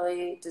ovulate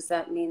early. Does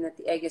that mean that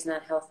the egg is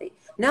not healthy?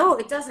 No,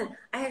 it doesn't.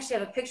 I actually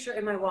have a picture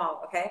in my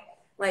wall, okay?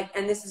 Like,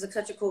 and this is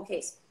such a cool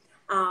case.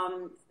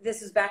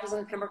 This is back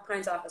in Pembroke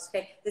Pines office,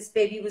 okay? This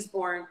baby was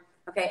born,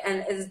 okay?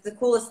 And it's the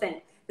coolest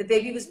thing. The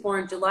baby was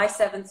born July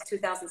 7th,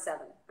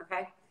 2007,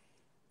 okay?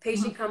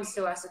 Patient comes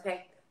to us,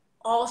 okay?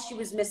 All she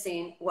was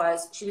missing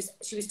was she was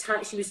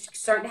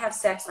starting to have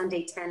sex on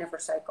day 10 of her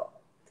cycle.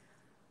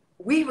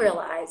 We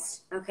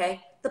realized,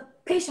 okay, the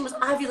patient was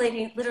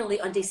ovulating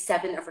literally on day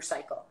 7 of her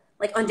cycle,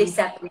 like on day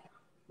 7.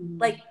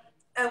 Like,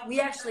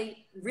 we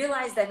actually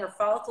realized that her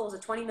follicle was a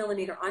 20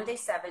 millimeter on day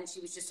 7.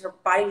 Her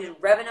body was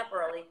revving up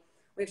early.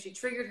 We actually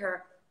triggered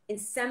her,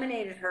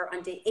 inseminated her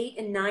on day 8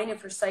 and 9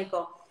 of her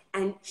cycle,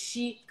 and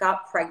she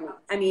got pregnant.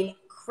 I mean,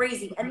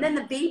 crazy. And then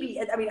the baby,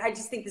 I mean, I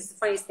just think this is the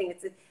funniest thing.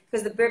 It's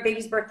because the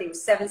baby's birthday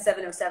was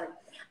 7/7/07.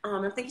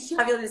 I'm thinking she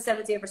ovulated the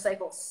 7th day of her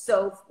cycle.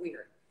 So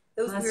weird.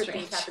 Those weird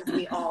things happen to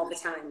me all the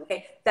time.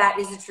 Okay. That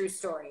is a true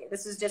story.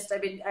 This is just,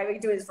 I've been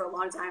doing this for a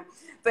long time,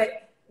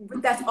 but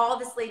that's all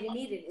this lady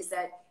needed, is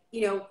that,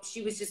 you know,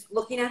 she was just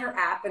looking at her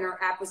app, and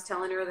her app was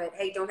telling her that,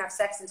 hey, don't have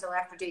sex until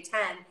after day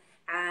 10.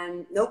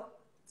 And nope,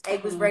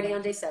 egg was ready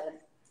on day 7.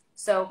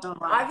 So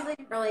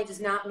ovulating early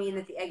does not mean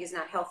that the egg is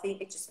not healthy.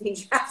 It just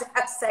means you have to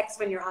have sex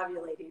when you're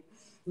ovulating.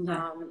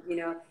 You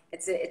know,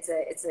 it's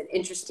an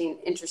interesting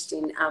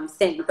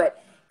thing,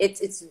 but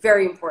it's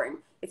very important.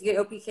 If you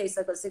get OPK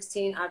cycle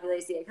 16,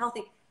 ovulates the egg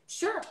healthy.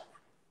 Sure.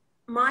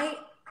 My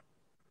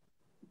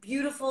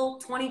beautiful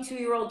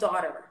 22-year-old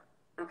daughter,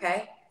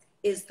 okay,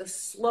 is the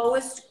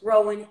slowest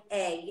growing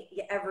egg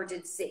you ever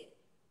did see.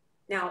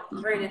 Now,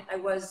 granted, I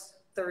was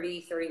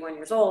 31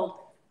 years old,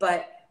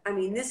 but I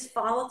mean, this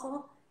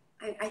follicle,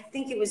 I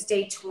think it was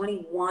day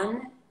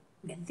 21.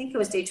 I think it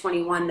was day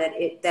 21 that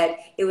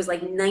it was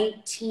like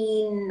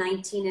 19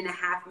 and a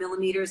half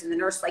millimeters. And the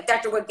nurse like,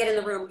 Dr. Wood, get in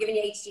the room, I'm giving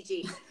you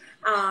HCG.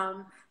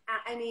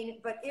 I mean,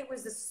 but it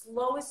was the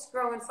slowest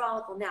growing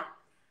follicle. Now,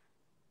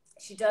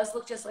 she does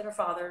look just like her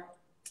father.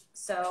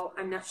 So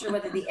I'm not sure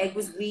whether the egg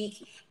was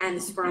weak and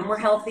the sperm were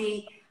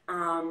healthy.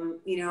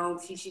 You know,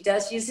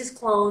 she's his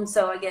clone.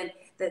 So again,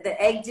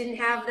 the egg didn't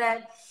have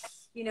that,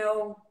 you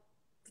know,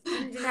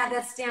 didn't have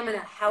that stamina.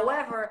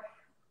 However,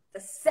 the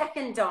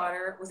second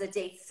daughter was a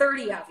day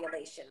 30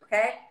 ovulation,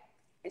 okay?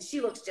 And she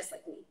looks just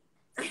like me.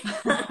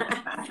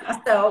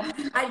 So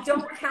I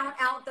don't count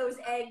out those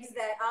eggs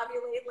that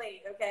ovulate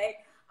late, okay?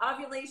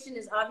 Ovulation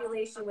is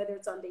ovulation, whether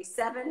it's on day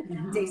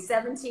 7, day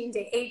 17,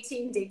 day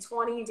 18, day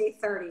 20, day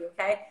 30,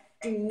 okay?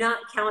 Do not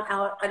count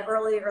out an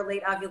early or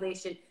late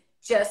ovulation.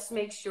 Just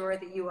make sure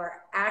that you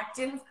are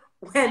active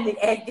when the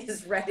egg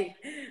is ready,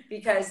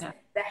 because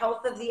the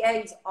health of the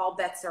eggs, all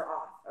bets are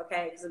off,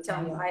 okay? Because I'm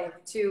telling you, I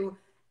have 2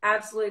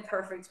 absolutely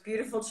perfect,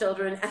 beautiful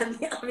children, and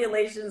the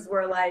ovulations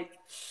were like,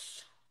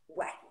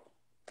 wacky.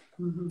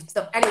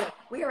 So anyway,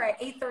 we are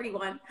at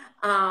 8:31.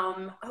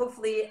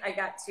 Hopefully I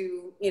got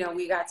to, you know,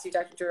 we got to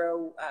Dr.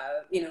 Duro,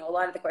 you know, a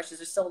lot of the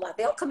questions are still a lot.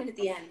 They all come in at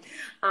the end,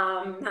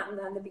 not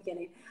in the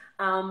beginning.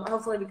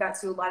 Hopefully we got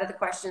to a lot of the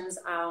questions.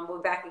 We'll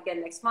be back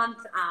again next month,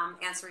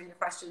 answering your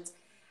questions.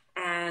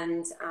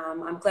 And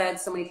I'm glad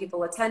so many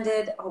people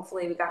attended.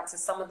 Hopefully we got to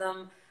some of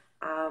them.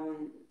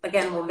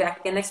 Again, we'll be back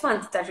again next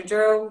month. Dr.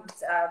 Duro,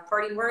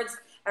 parting words.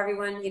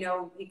 Everyone, you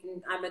know,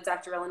 I'm at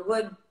Dr. Ellen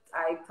Wood.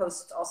 I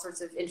post all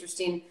sorts of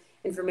interesting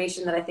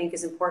information that I think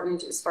is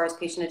important as far as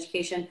patient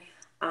education,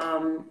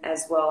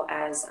 as well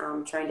as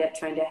trying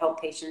to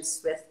help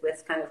patients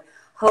with kind of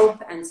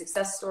hope and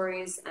success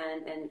stories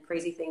and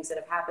crazy things that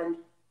have happened.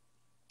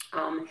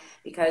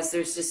 Because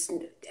there's just,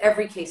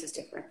 every case is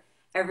different.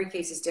 Every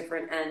case is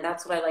different, and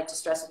that's what I like to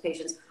stress with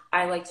patients.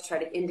 I like to try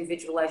to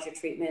individualize your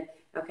treatment,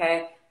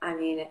 okay? I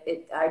mean,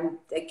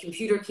 a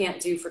computer can't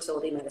do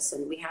fertility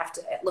medicine. We have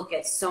to look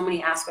at so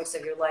many aspects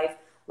of your life,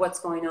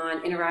 what's going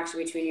on, interaction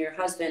between your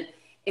husband,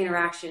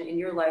 interaction in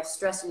your life,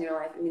 stress in your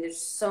life. I mean,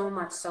 there's so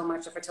much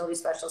a fertility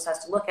specialist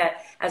has to look at,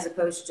 as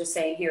opposed to just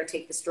saying, here,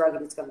 take this drug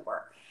and it's going to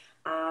work.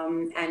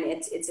 And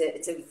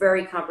it's a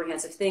very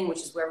comprehensive thing, which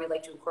is where we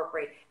like to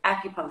incorporate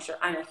acupuncture.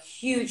 I'm a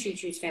huge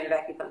fan of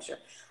acupuncture.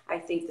 I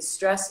think the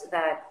stress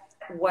that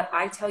what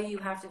I tell you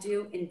have to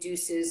do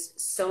induces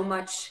so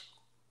much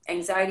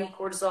anxiety,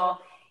 cortisol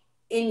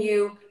in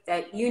you,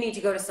 that you need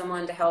to go to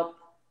someone to help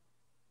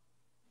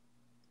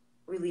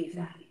relieve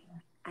that.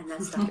 And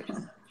that's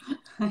Dr.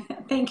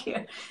 Thank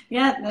you.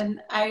 Yeah,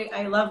 and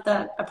I love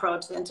that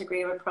approach, the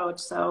integrative approach.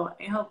 So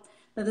I hope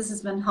that this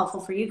has been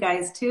helpful for you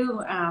guys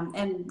too.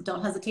 And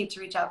don't hesitate to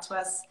reach out to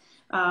us.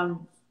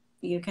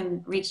 You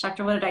can reach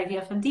Dr. Wood at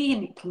IVFMD,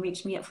 and you can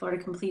reach me at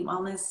Florida Complete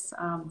Wellness,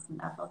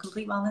 FL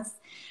Complete Wellness.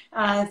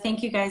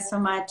 Thank you guys so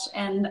much.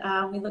 And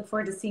we look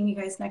forward to seeing you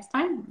guys next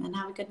time, and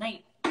have a good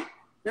night. All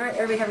right,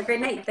 everybody have a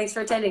great night. Thanks for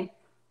attending.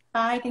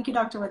 Bye. Thank you,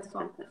 Dr. Wood.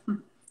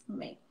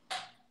 Bye.